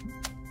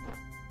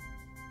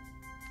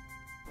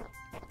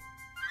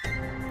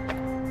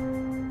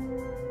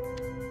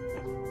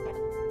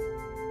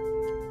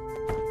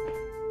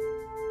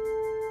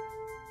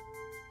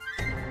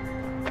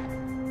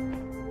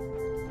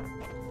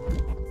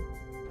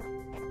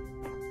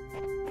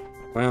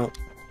 Well,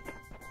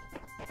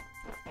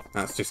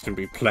 that's just going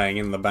to be playing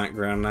in the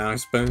background now, I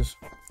suppose.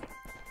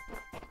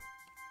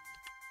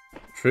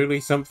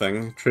 Truly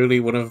something. Truly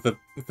one of the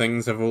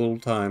things of all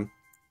time.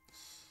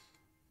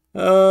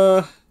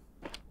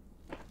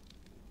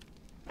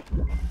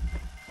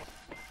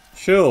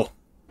 Sure.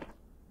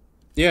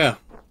 Yeah.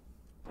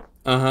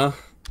 Uh-huh.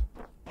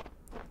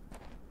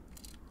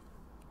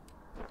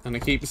 And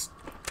it keeps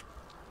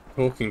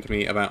talking to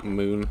me about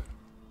Moon.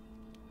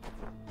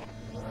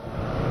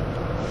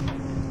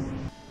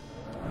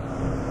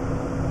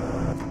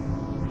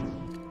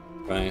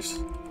 Right.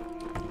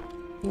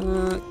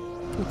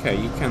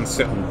 Okay, you can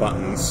sit on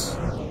buttons.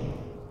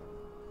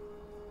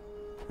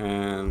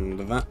 And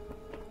that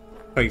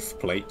faith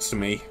plates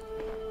me.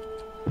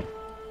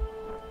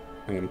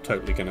 I am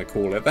totally going to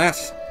call it that.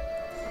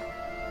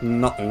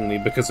 Not only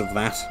because of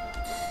that.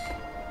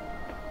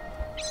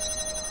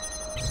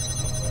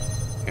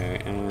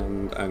 Okay,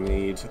 and I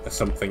need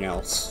something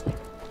else.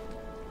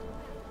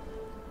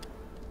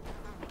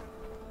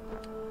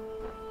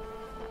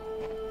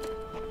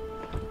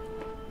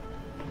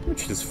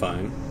 Which is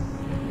fine.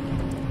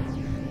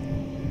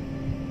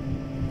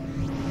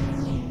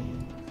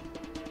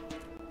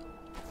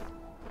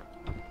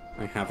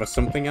 I have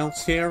something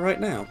else here right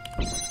now.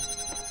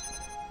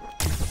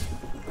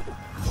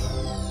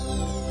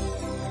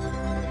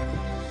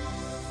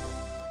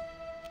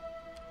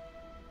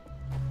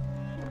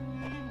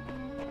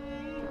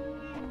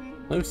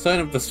 No sign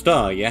of the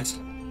star yet.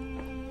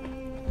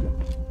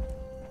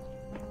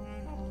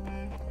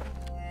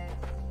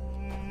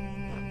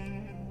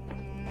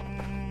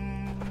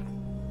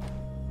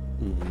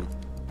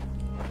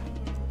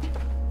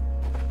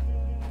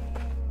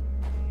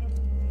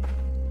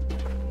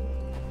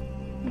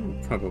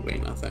 Probably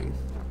nothing.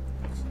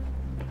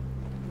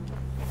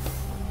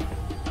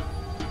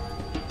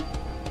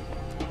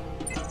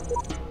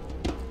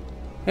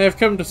 I have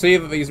come to see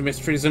that these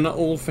mysteries are not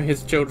all for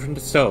his children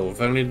to solve.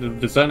 Only the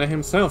designer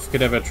himself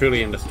could ever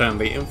truly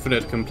understand the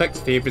infinite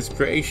complexity of his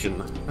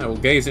creation. I will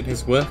gaze at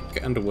his work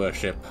and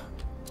worship.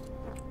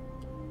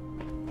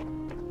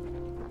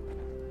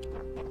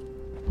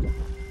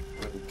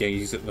 I will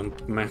gaze at the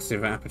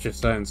massive Aperture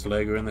Science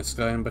logo in the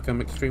sky and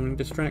become extremely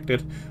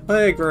distracted.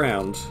 Higher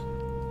ground.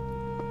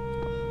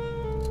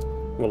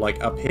 Well,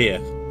 like up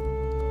here.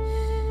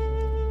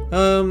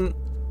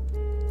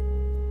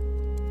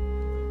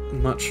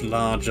 Much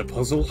larger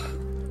puzzle.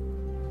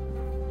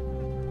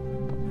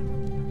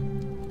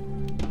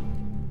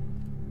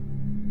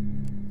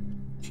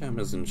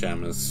 Jammers and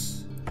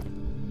jammers.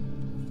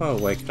 How far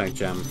away can I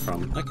jam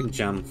from? I can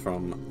jam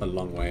from a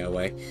long way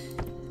away.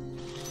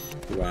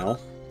 Well,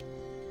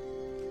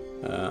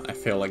 I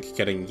feel like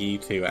getting you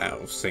two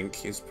out of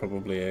sync is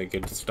probably a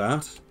good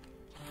start.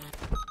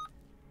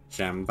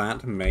 Jam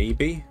that,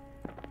 maybe.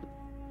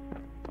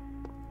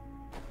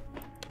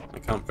 I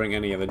can't bring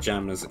any of the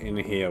jammers in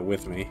here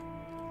with me.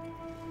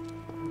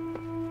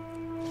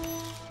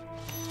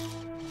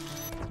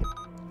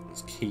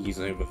 There's keys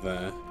over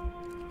there.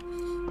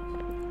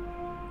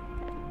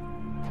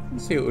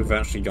 Let's see what we've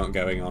actually got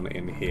going on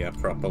in here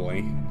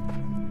properly.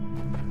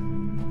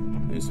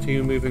 There's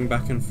two moving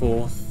back and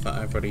forth that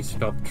I've already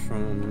stopped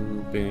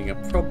from being a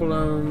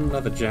problem.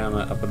 Another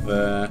jammer up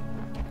there.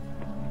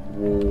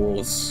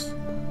 Walls.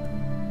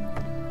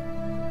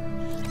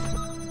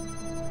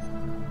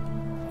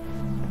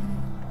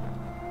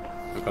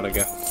 I've got to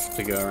get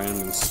to go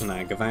around and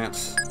snag that.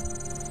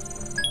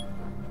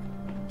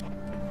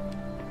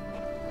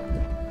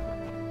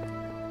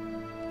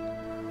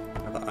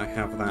 Now that I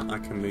have that, I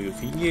can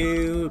move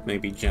you,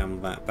 maybe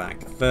jam that back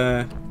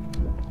there.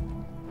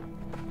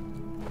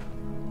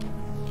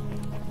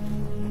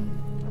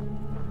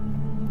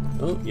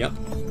 Oh, yep.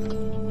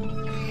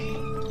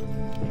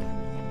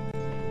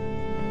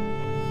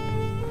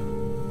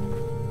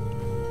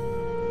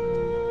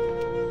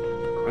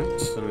 Right,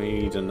 so I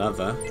need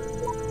another.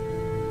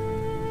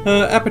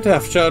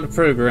 Epitaph Child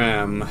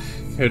Program.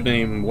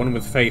 Codename One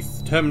with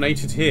Faith.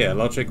 Terminated here.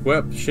 Logic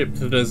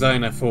worshipped the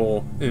designer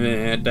for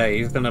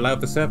days, then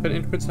allowed the serpent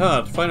into its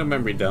heart. Final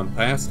memory dump.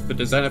 I asked the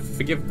designer for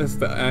forgiveness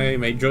that I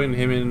may join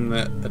him in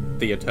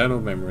the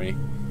eternal memory.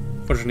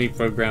 Fortunately,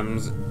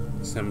 programs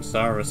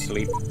samsara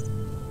sleep.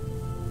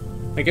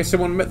 I guess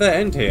someone met their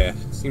end here.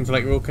 Seems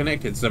like we're all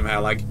connected somehow,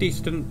 like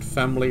distant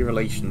family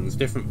relations.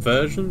 Different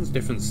versions,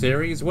 different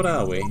series, what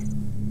are we?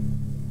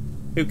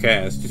 Who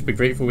cares? Just be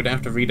grateful we don't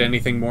have to read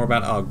anything more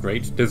about our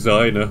great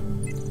designer.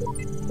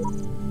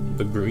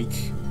 The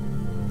Greek.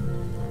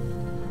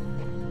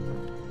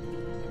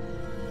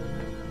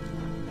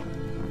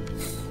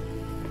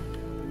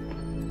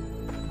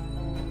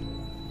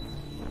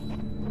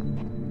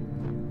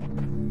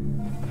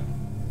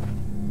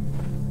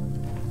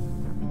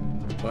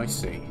 Oh, I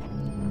see.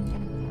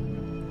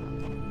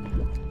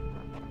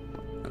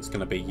 That's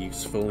gonna be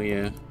useful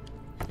here.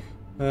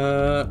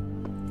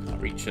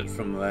 Can't reach it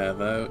from there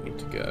though. Need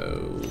to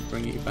go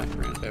bring you back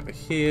around over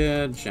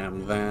here,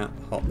 jam that,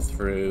 hop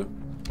through.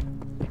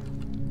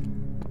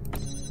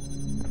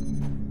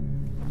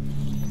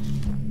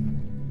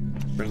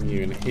 Bring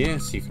you in here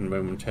so you can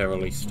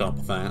momentarily stop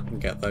that and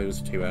get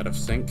those two out of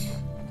sync.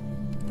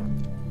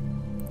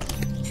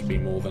 Should be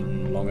more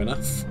than long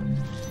enough.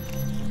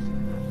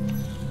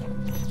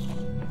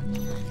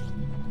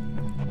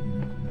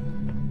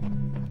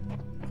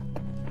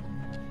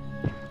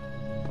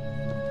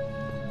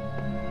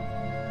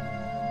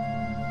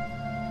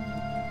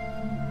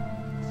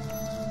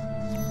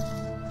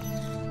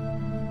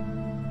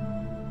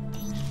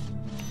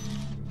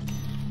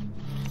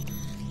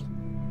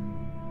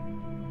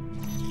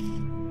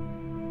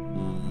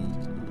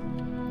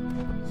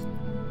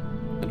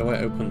 How do I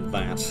open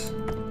that?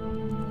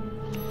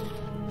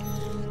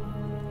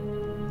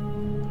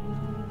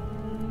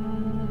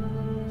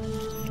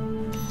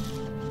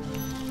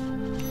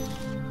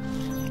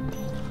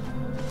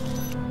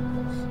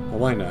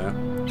 Oh, I know.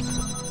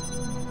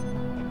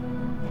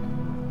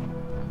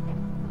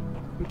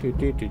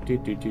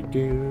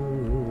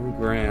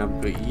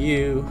 Grab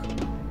you.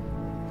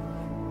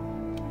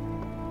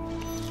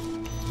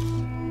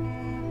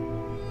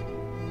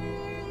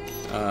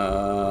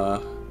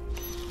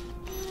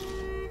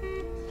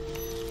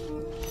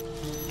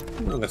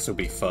 Well, this will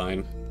be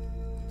fine.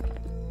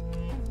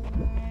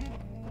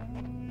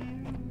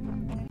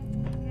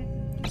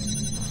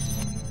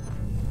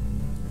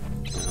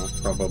 Well,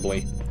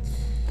 probably.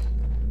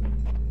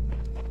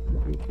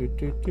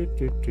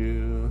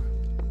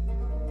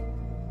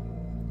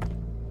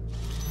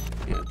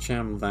 Yeah,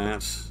 jam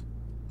that.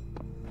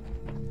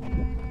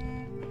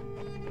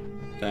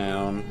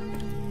 Down.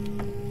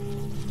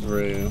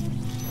 Through.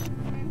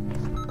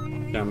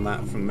 Jam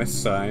that from this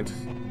side.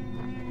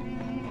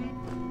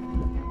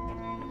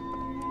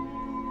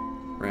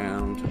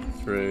 Round,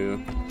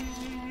 through.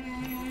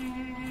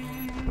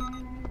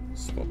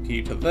 Swap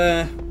you to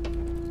there.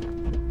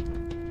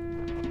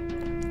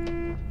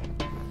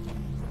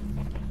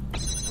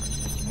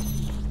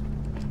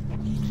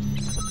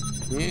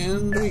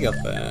 And we got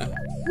there.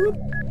 Whoop.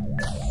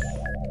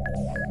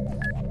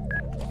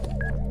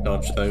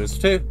 Dodge those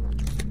two.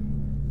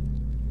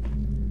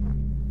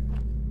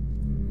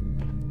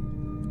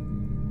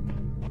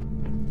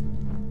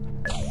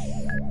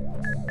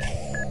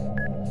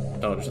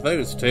 Dodge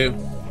those two.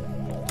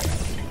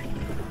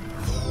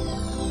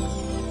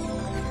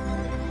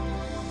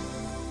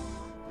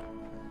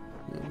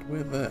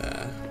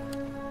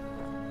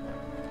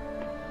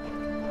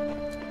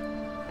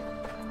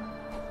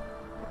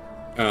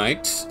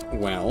 Right,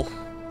 well...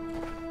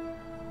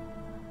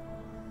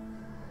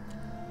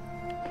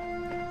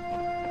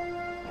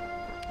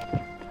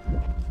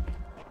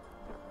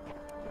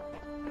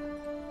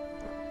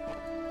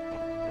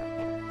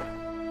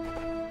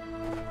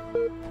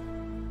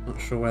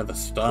 Not sure where the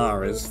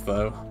star is,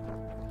 though.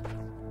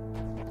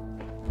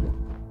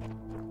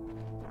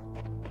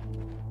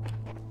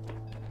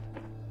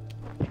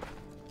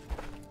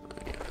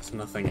 Yeah, there's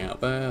nothing out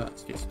there,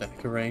 that's just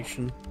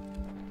decoration.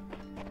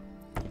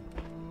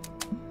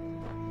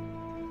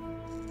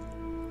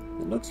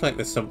 It looks like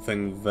there's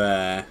something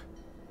there,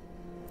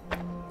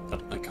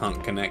 but I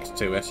can't connect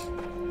to it.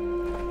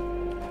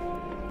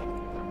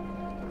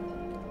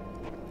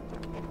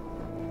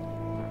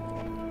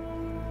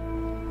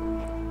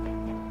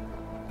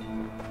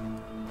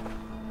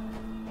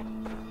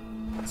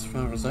 As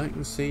far as I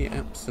can see,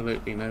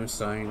 absolutely no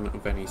sign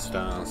of any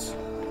stars.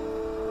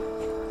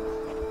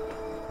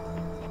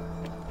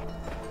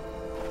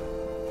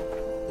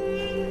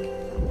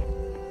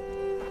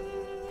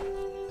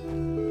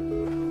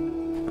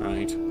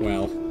 Right,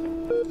 well.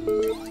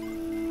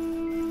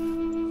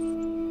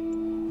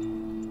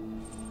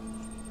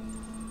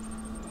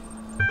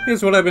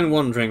 Here's what I've been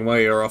wondering while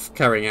you're off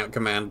carrying out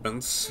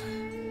commandments.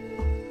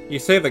 You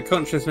say that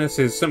consciousness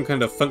is some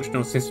kind of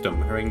functional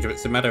system, arranged of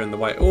its matter in the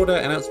right order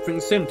and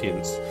outsprings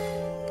sentience.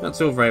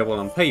 That's all very well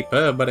on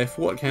paper, but if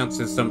what counts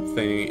as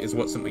something is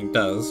what something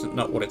does,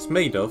 not what it's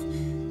made of,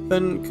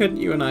 then couldn't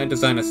you and I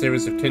design a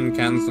series of tin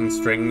cans and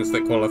strings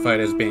that qualified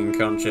as being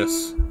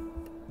conscious?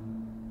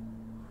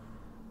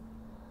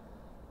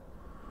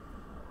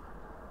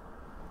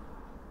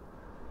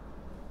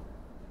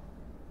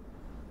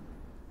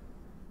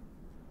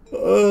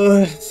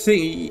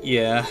 See,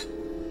 yeah.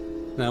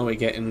 Now we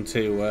get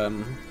into,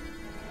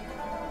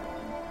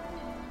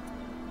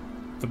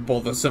 the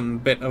bothersome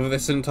bit of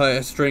this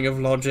entire string of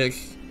logic.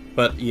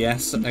 But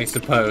yes, I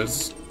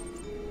suppose.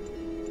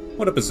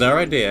 What a bizarre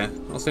idea.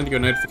 I'll send you a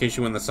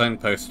notification when the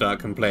signposts start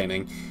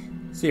complaining.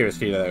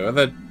 Seriously though, are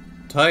the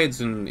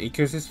tides and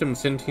ecosystem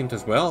sentient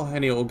as well?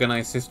 Any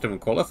organized system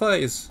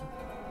qualifies?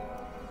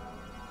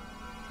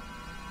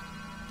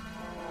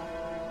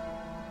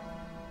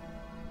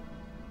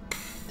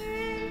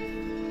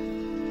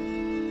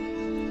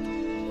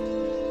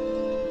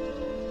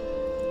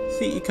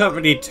 See, you can't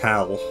really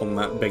tell on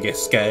that bigger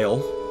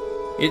scale.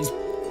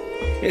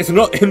 It's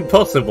not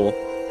impossible.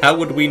 How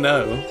would we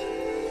know?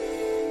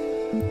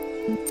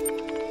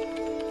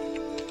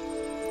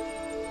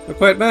 We're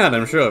quite mad,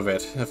 I'm sure of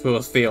it. Of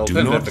course, the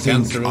alternative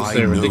accounts are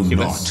also ridiculous. Do not think I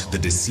know not the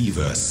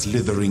deceiver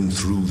slithering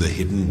through the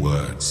hidden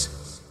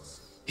words.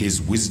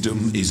 His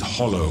wisdom is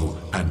hollow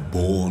and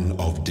born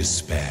of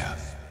despair.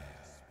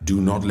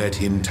 Do not let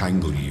him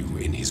tangle you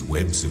in his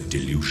webs of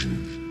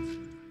delusion.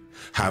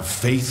 Have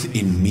faith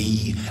in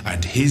me,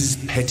 and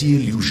his petty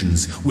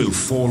illusions will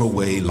fall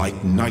away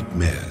like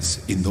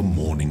nightmares in the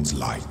morning's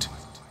light.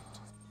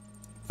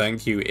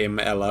 Thank you,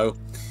 MLO.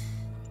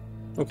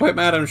 Well, quite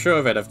mad, I'm sure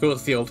of it. Of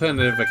course, the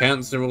alternative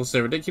accounts are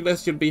also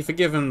ridiculous. You'd be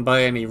forgiven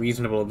by any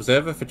reasonable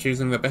observer for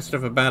choosing the best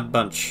of a bad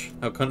bunch.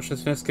 How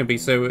consciousness can be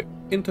so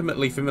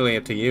intimately familiar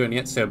to you, and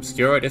yet so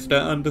obscure, I just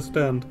don't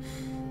understand.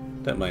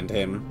 Don't mind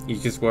him.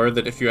 He's just worried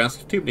that if you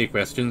ask too many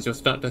questions, you'll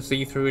start to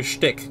see through his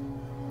shtick.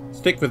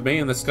 Stick with me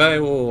and the sky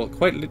will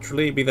quite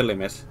literally be the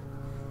limit.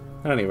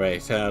 At any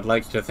rate, I'd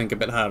like you to think a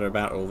bit harder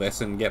about all this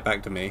and get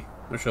back to me.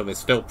 I'm sure there's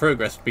still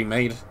progress to be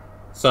made.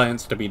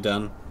 Science to be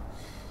done.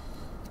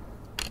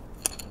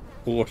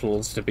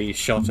 Portals to be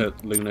shot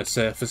at lunar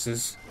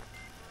surfaces.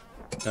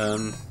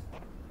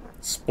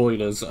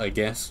 Spoilers, I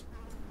guess.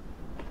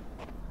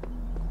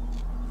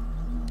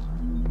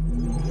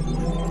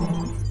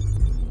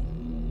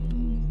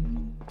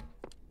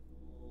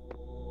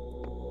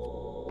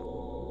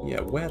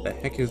 Yeah, where the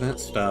heck is that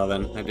star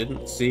then? I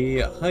didn't see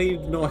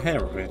hide nor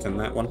hair of it in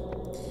that one.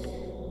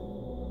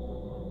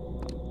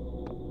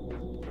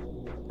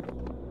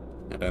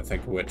 I don't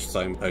think which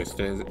signpost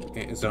it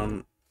is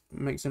on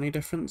makes any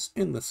difference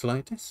in the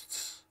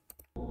slightest.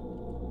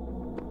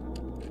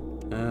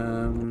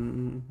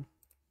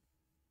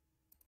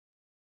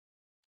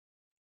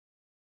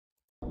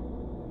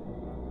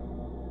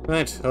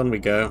 Right, on we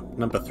go.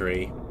 Number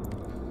 3.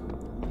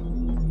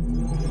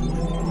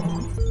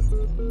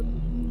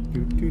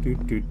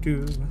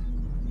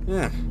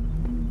 Yeah.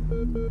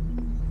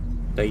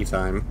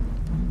 Daytime.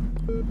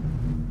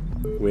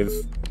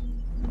 With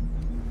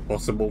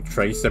possible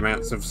trace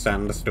amounts of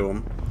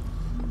sandstorm.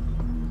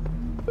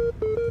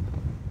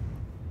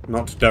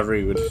 Not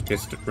Darude,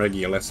 just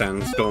regular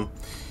sandstorm.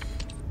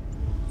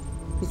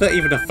 Is that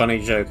even a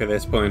funny joke at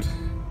this point?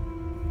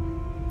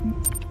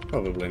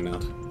 Probably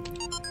not.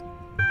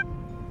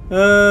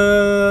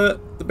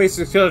 The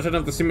basic skeleton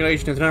of the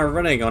simulation is now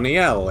running on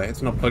EL.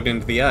 It's not plugged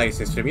into the AI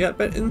system yet,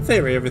 but in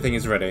theory everything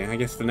is ready. I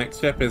guess the next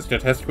step is to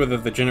test whether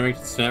the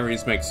generated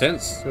scenarios make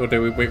sense, or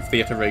do we wait for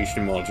the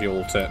iteration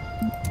module to...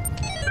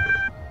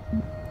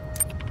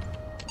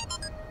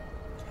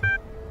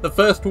 The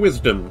first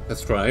wisdom, a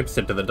scribe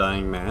said to the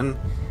dying man,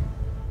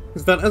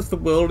 is that as the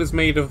world is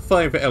made of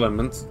 5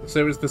 elements,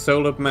 so is the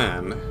soul of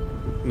man.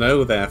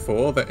 Know,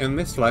 therefore, that in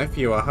this life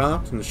you are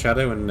heart and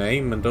shadow and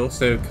name, and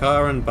also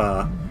car and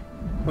bar.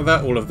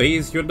 Without all of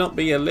these, you would not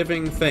be a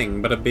living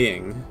thing, but a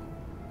being.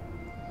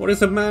 What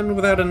is a man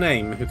without a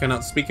name, who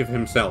cannot speak of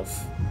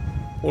himself?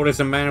 What is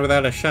a man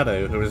without a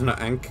shadow, who is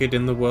not anchored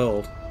in the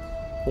world?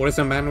 What is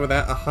a man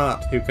without a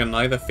heart, who can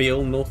neither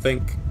feel nor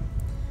think?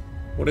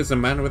 What is a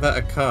man without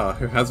a car,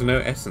 who has no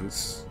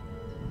essence?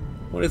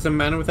 What is a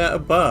man without a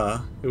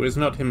bar, who is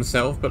not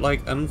himself, but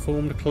like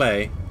unformed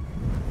clay?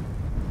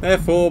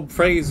 Therefore,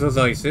 praise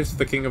Osiris,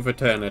 the King of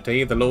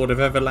Eternity, the Lord of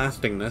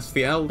Everlastingness,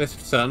 the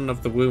eldest son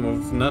of the womb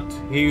of Nut,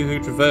 he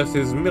who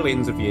traverses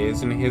millions of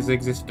years in his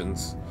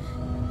existence.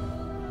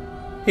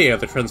 Here,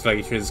 the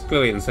translator is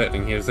clearly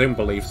inserting his own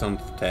beliefs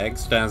onto the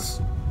text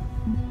as...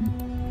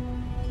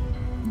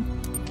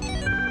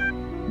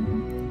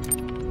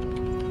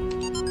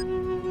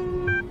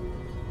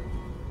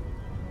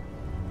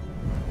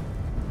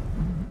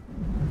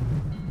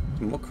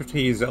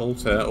 Democrates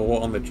altar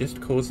or on the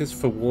just causes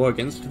for war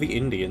against the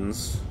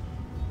Indians.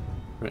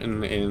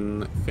 Written in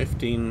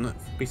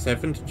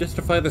 1547 to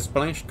justify the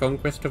Spanish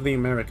conquest of the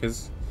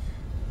Americas.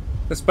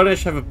 The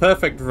Spanish have a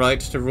perfect right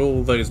to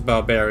rule those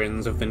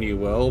barbarians of the New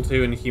World,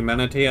 who in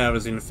humanity are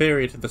as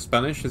inferior to the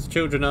Spanish as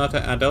children are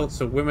to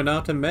adults or women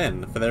are to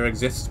men, for there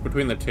exists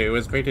between the two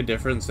as great a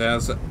difference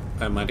as,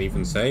 I might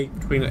even say,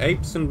 between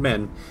apes and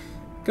men.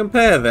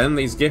 Compare, then,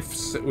 these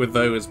gifts with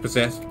those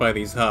possessed by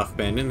these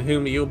half-men, in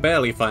whom you'll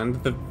barely find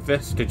the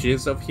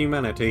vestiges of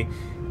humanity,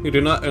 who do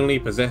not only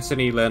possess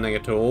any learning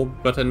at all,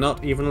 but are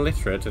not even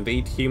literate and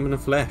eat human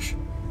flesh.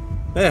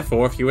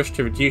 Therefore, if you wish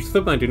to reduce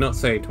them, I do not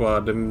say to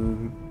our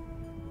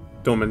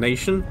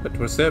domination, but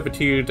to a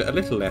servitude a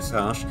little less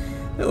harsh,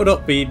 it would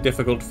not be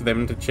difficult for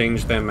them to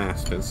change their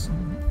masters.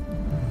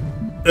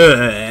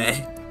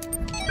 Bleh.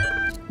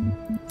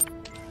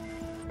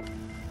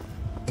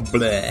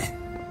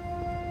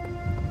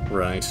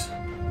 Right.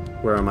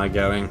 Where am I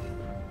going?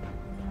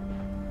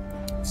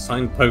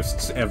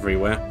 Signposts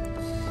everywhere.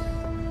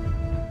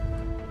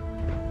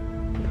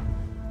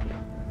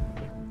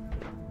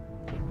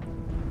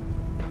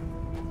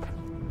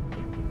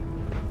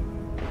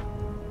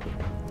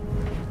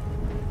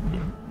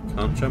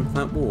 Can't jump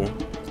that wall.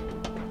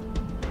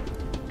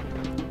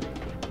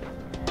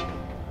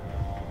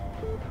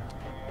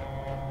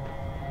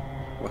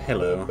 Well,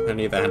 hello. I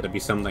knew there had to be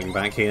something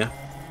back here.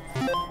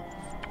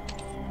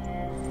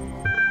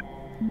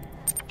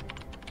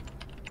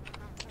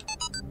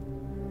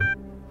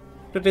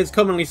 It is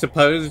commonly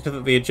supposed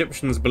that the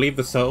Egyptians believed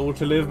the soul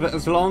to live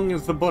as long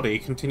as the body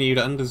continued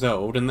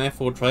undissolved, and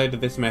therefore tried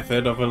this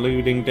method of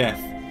eluding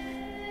death.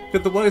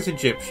 Could the wise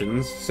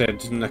Egyptians, said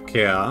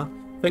Nakia,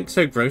 think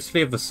so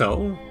grossly of the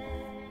soul?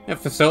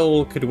 If the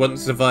soul could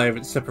once survive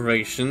its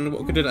separation,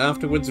 what could it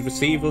afterwards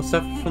receive or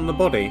suffer from the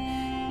body?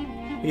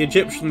 The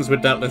Egyptians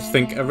would doubtless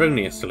think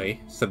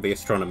erroneously, said the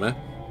astronomer,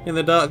 in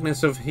the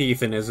darkness of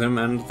heathenism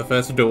and the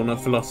first dawn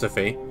of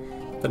philosophy.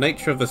 The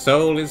nature of the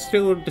soul is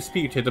still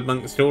disputed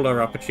amongst all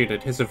our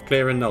opportunities of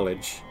clearer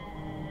knowledge.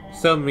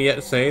 Some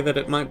yet say that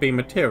it might be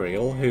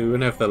material, who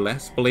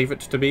nevertheless believe it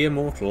to be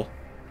immortal.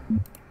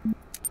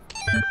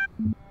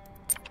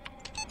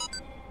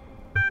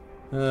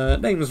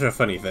 Names are a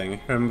funny thing.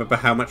 Remember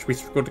how much we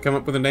struggled to come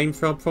up with a name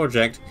for our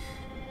project?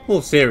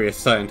 All serious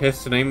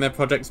scientists name their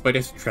projects by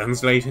just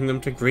translating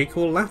them to Greek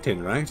or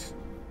Latin, right?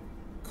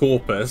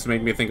 Corpus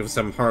made me think of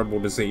some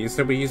horrible disease,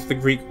 so we used the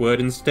Greek word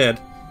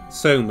instead.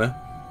 Soma.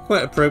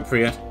 Quite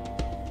appropriate.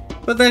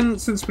 But then,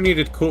 since we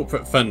needed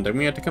corporate funding,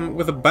 we had to come up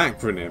with a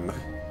backronym.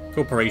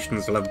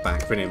 Corporations love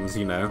backronyms,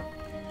 you know.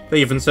 They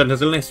even sent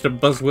us a list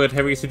of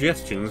buzzword-heavy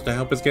suggestions to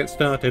help us get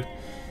started.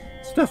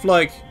 Stuff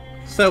like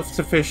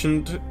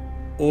self-sufficient,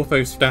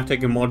 orthostatic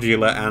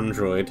modular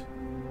android,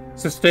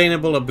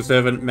 sustainable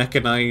observant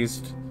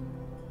mechanized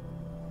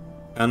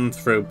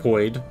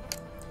anthropoid,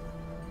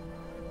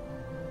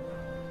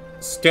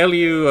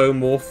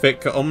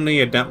 Skeleomorphic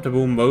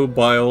omni-adaptable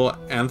mobile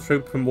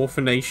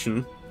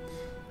anthropomorphination.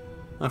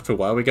 After a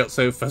while we got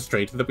so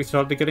frustrated that we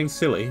started getting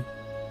silly.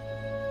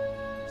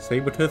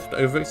 Saber-toothed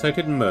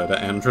overexcited murder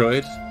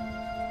android.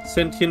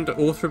 Sentient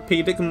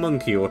orthopedic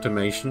monkey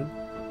automation.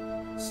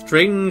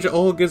 Strange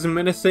Olga's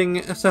menacing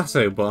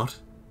assassobot.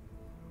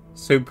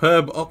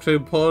 Superb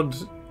octopod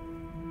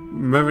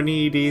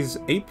Marinides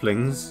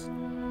apelings.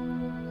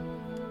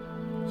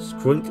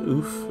 Strunk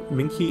oof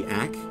minky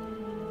ack.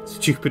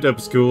 Stupid,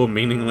 obscure,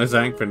 meaningless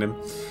acronym.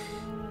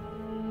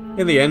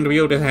 In the end, we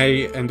all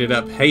ended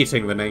up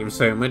hating the name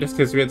Soma just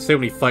because we had so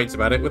many fights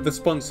about it with the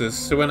sponsors,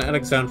 so when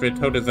Alexandria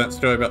told us that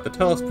story about the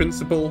Talos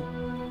principle,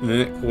 then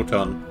it caught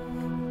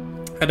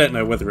on. I don't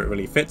know whether it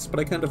really fits, but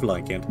I kind of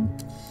like it.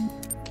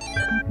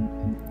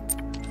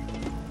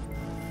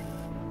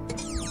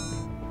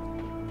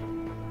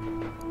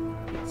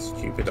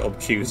 Stupid,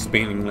 obtuse,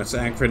 meaningless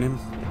acronym.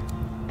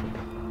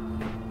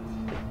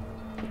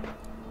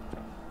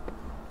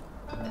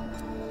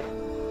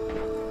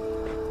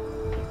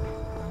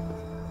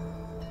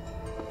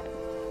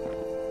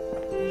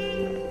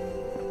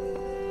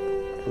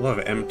 A lot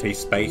of empty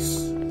space.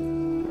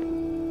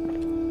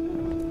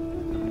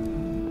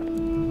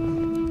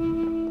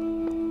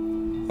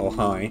 Or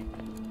high.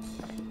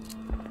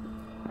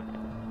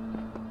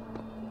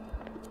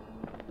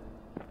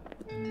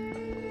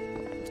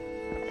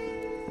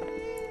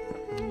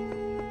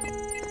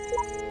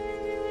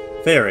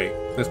 Theory.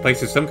 This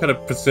place is some kind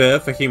of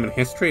preserve for human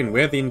history and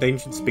we're the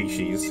endangered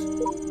species.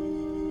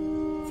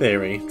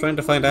 Theory. Trying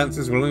to find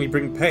answers will only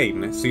bring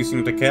pain.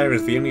 Ceasing to care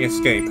is the only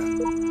escape.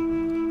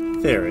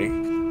 Theory.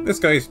 This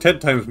guy is 10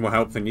 times more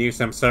help than you,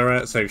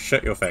 Samsara, so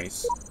shut your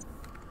face.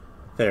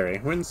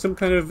 Theory. We're in some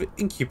kind of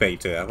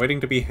incubator,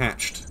 waiting to be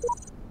hatched.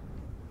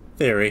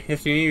 Theory.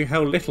 If you knew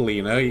how little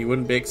you know, you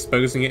wouldn't be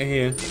exposing it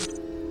here.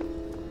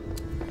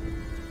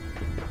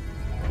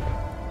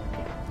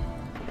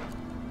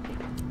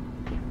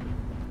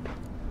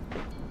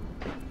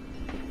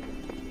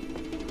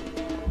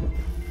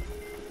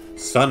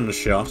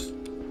 Sunshot?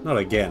 Not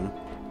again.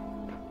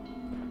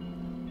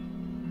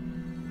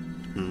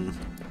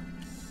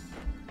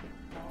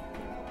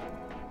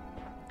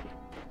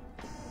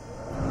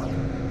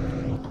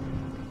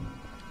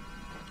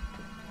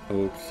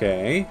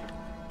 Okay.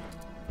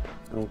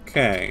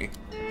 Okay.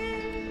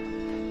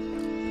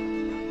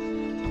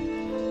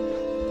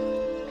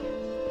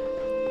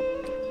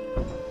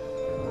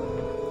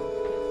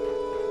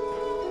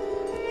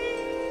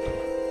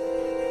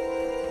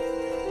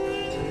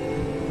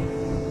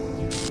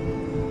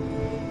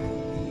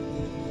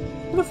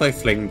 What if I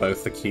fling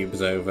both the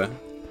cubes over?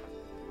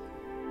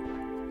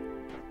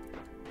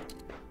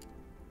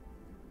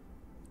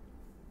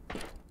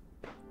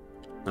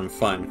 I'm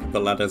fine with the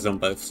ladders on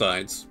both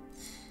sides.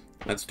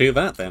 Let's do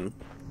that then.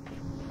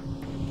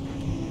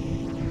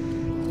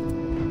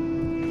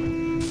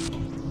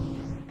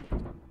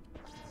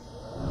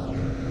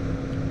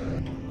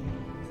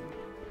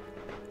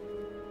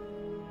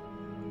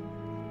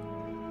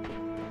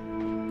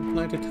 Can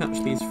I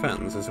detach these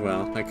fans as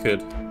well? I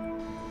could.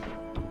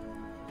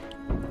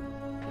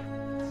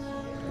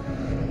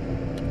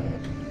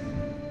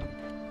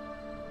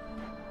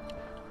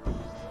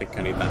 I think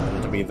I need that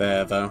one to be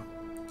there though.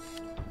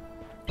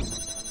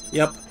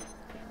 Yep.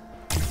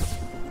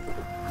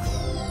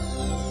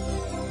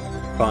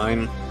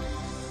 Fine.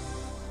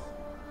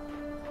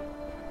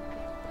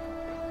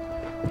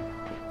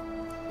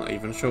 Not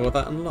even sure what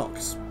that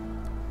unlocks.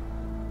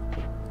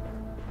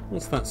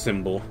 What's that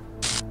symbol?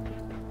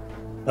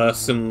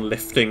 Person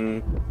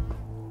lifting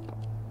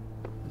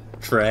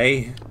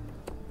tray?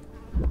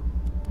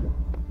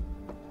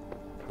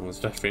 Well, there's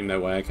definitely no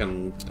way I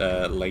can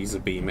laser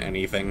beam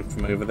anything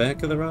from over there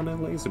because there are no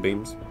laser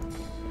beams.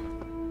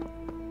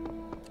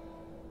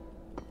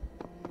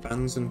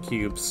 Fans and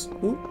cubes.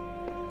 Ooh.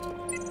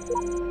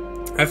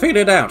 I figured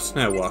it out.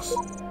 Now what?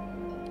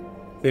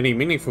 The only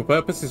meaningful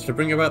purpose is to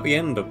bring about the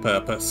end of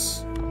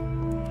purpose.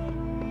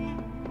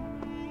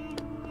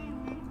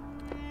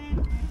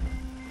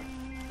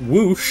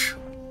 Whoosh.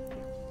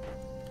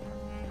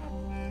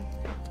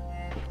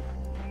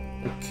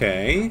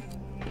 Okay.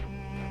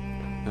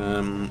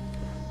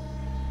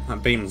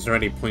 That beam's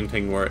already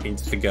pointing where it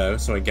needs to go,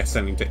 so I guess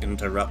I need to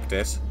interrupt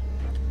it.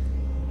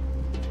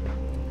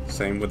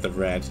 Same with the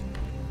red.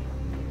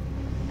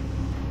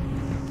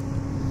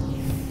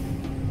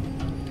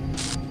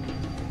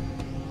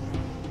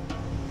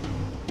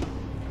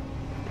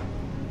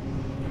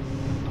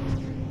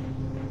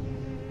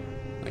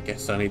 I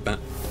guess I need that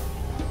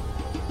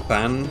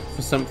fan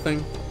for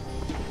something.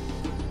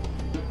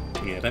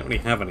 Yeah, I don't really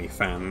have any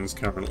fans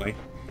currently.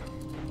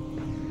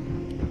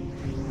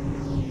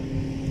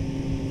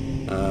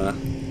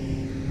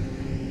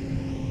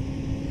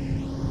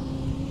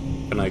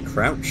 Can I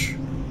crouch?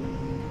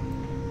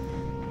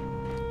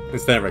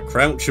 Is there a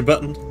crouch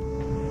button?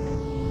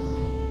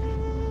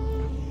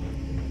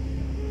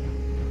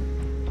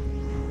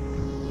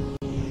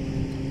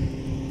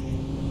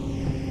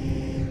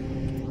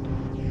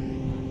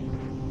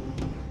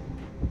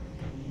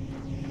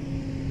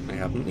 I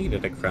haven't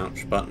needed a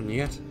crouch button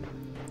yet.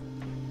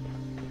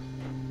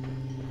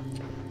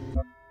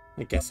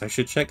 I guess I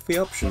should check the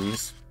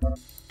options.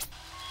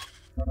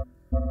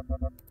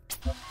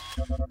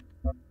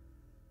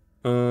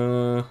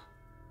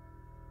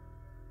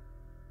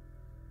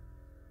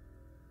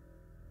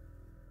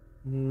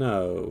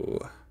 No.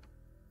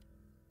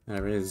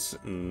 There is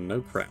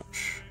no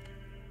crouch.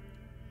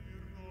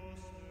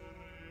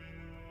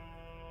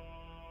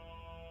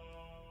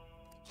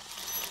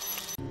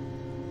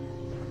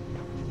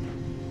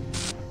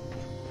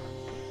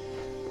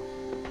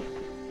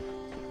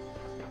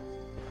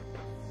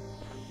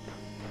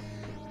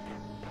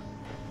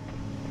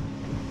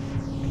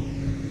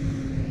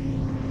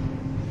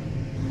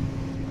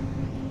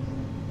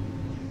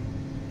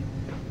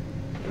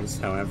 There's,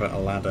 however, a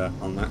ladder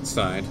on that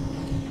side.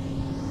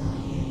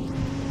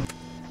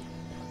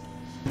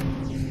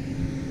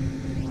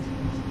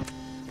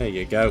 There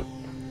you go.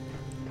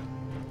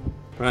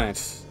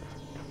 Right.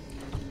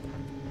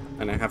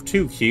 And I have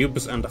 2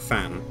 cubes and a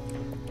fan.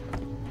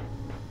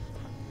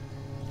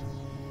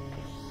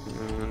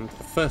 And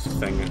the first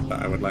thing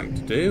that I would like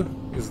to do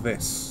is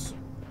this.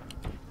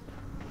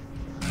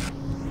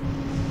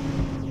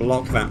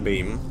 Block that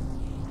beam.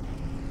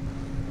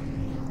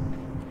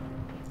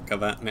 at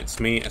that, and it's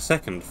me, a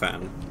second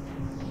fan.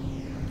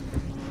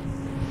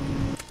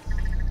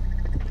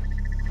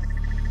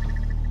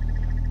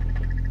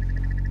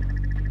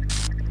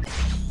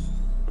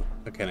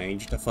 Okay, I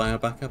need to fire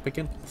back up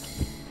again.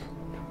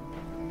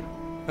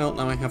 Well,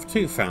 now I have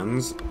 2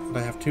 fans, and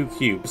I have 2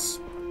 cubes.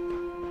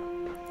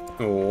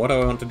 Oh, what do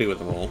I want to do with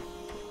them all?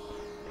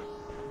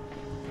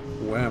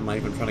 Where am I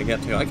even trying to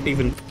get to? I could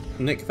even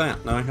nick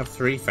that. Now I have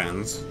 3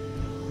 fans.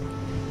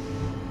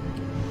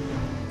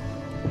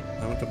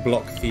 I want to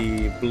block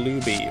the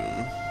blue beam.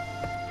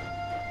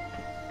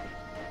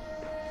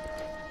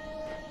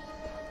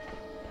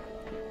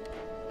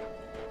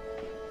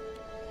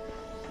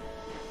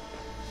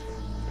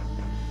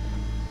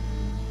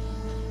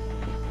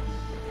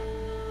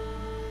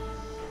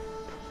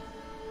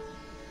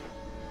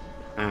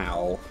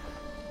 Ow.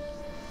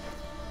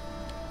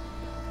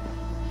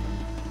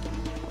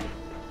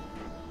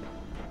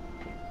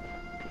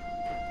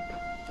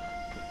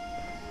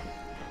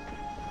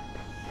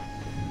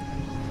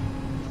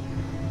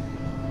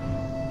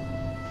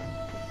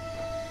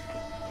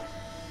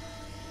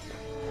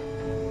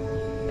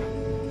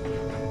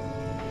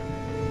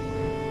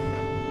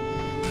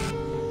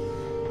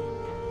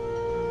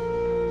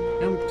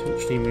 Can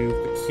potentially move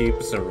the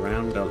cubes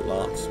around a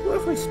lot.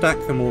 What if I stack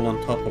them all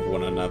on top of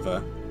one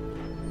another?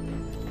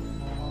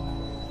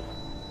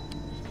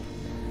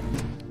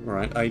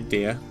 Right,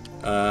 idea.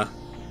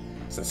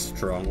 It's a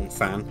strong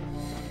fan.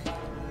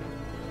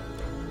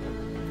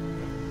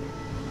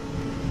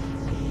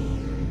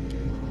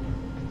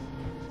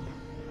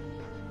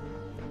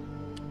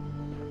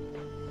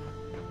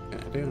 Okay,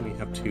 I do only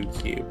have 2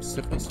 cubes.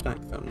 If I stack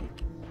them,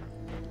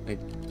 they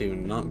do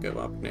not go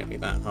up nearly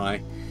that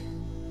high.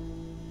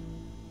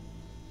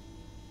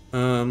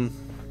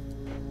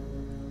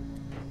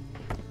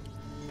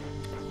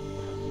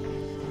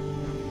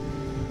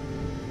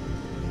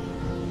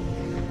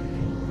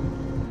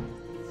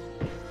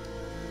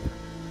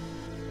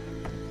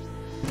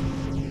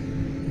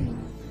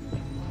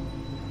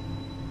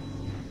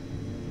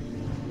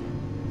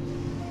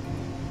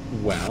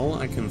 Well,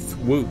 I can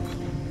swoop.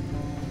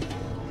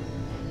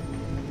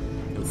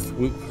 I can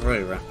swoop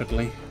very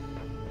rapidly.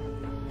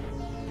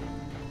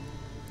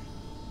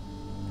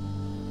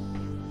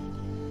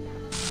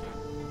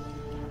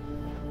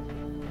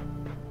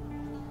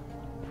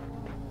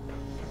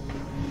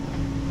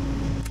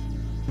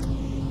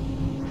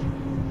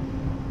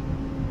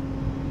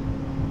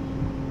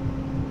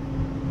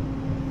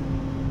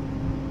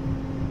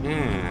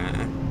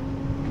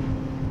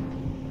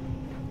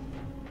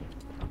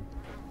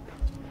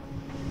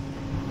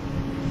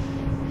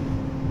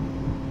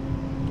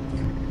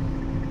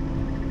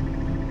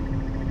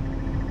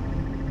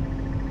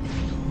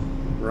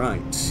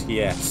 Right,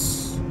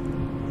 yes.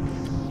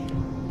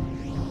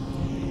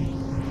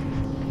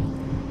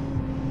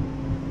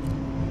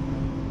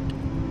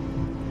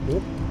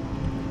 Oop.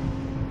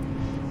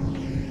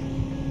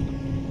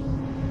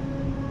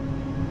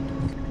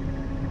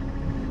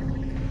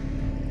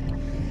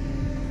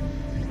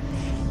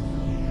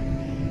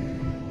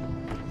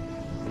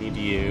 Need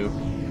you.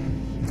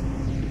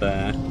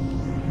 There.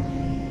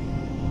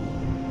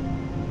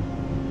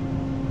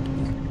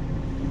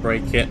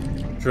 Break it.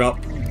 Drop.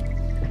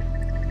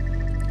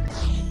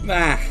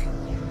 Ah!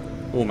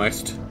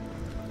 Almost.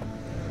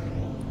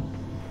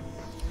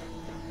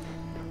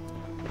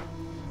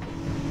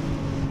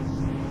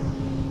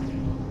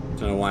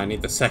 Don't know why I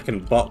need the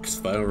second box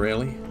though,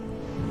 really.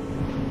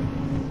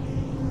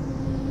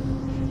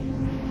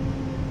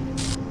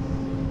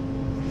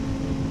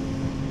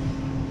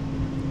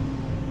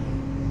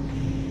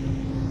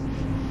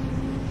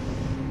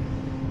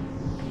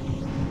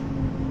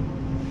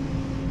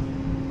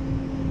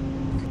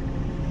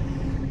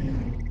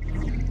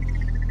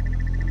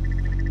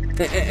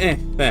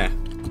 There.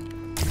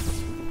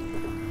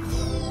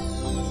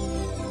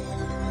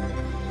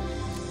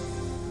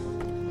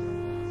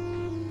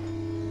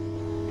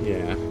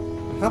 Yeah.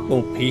 I have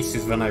more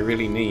pieces than I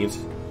really need.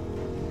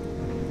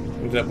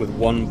 Ended up with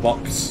 1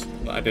 box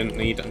that I didn't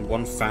need and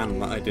 1 fan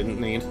that I didn't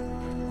need.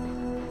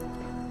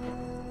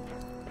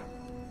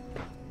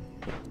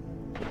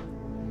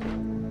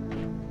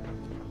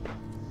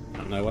 I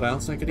don't know what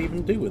else I could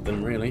even do with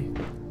them, really.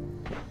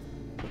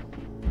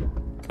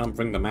 Can't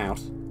bring them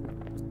out.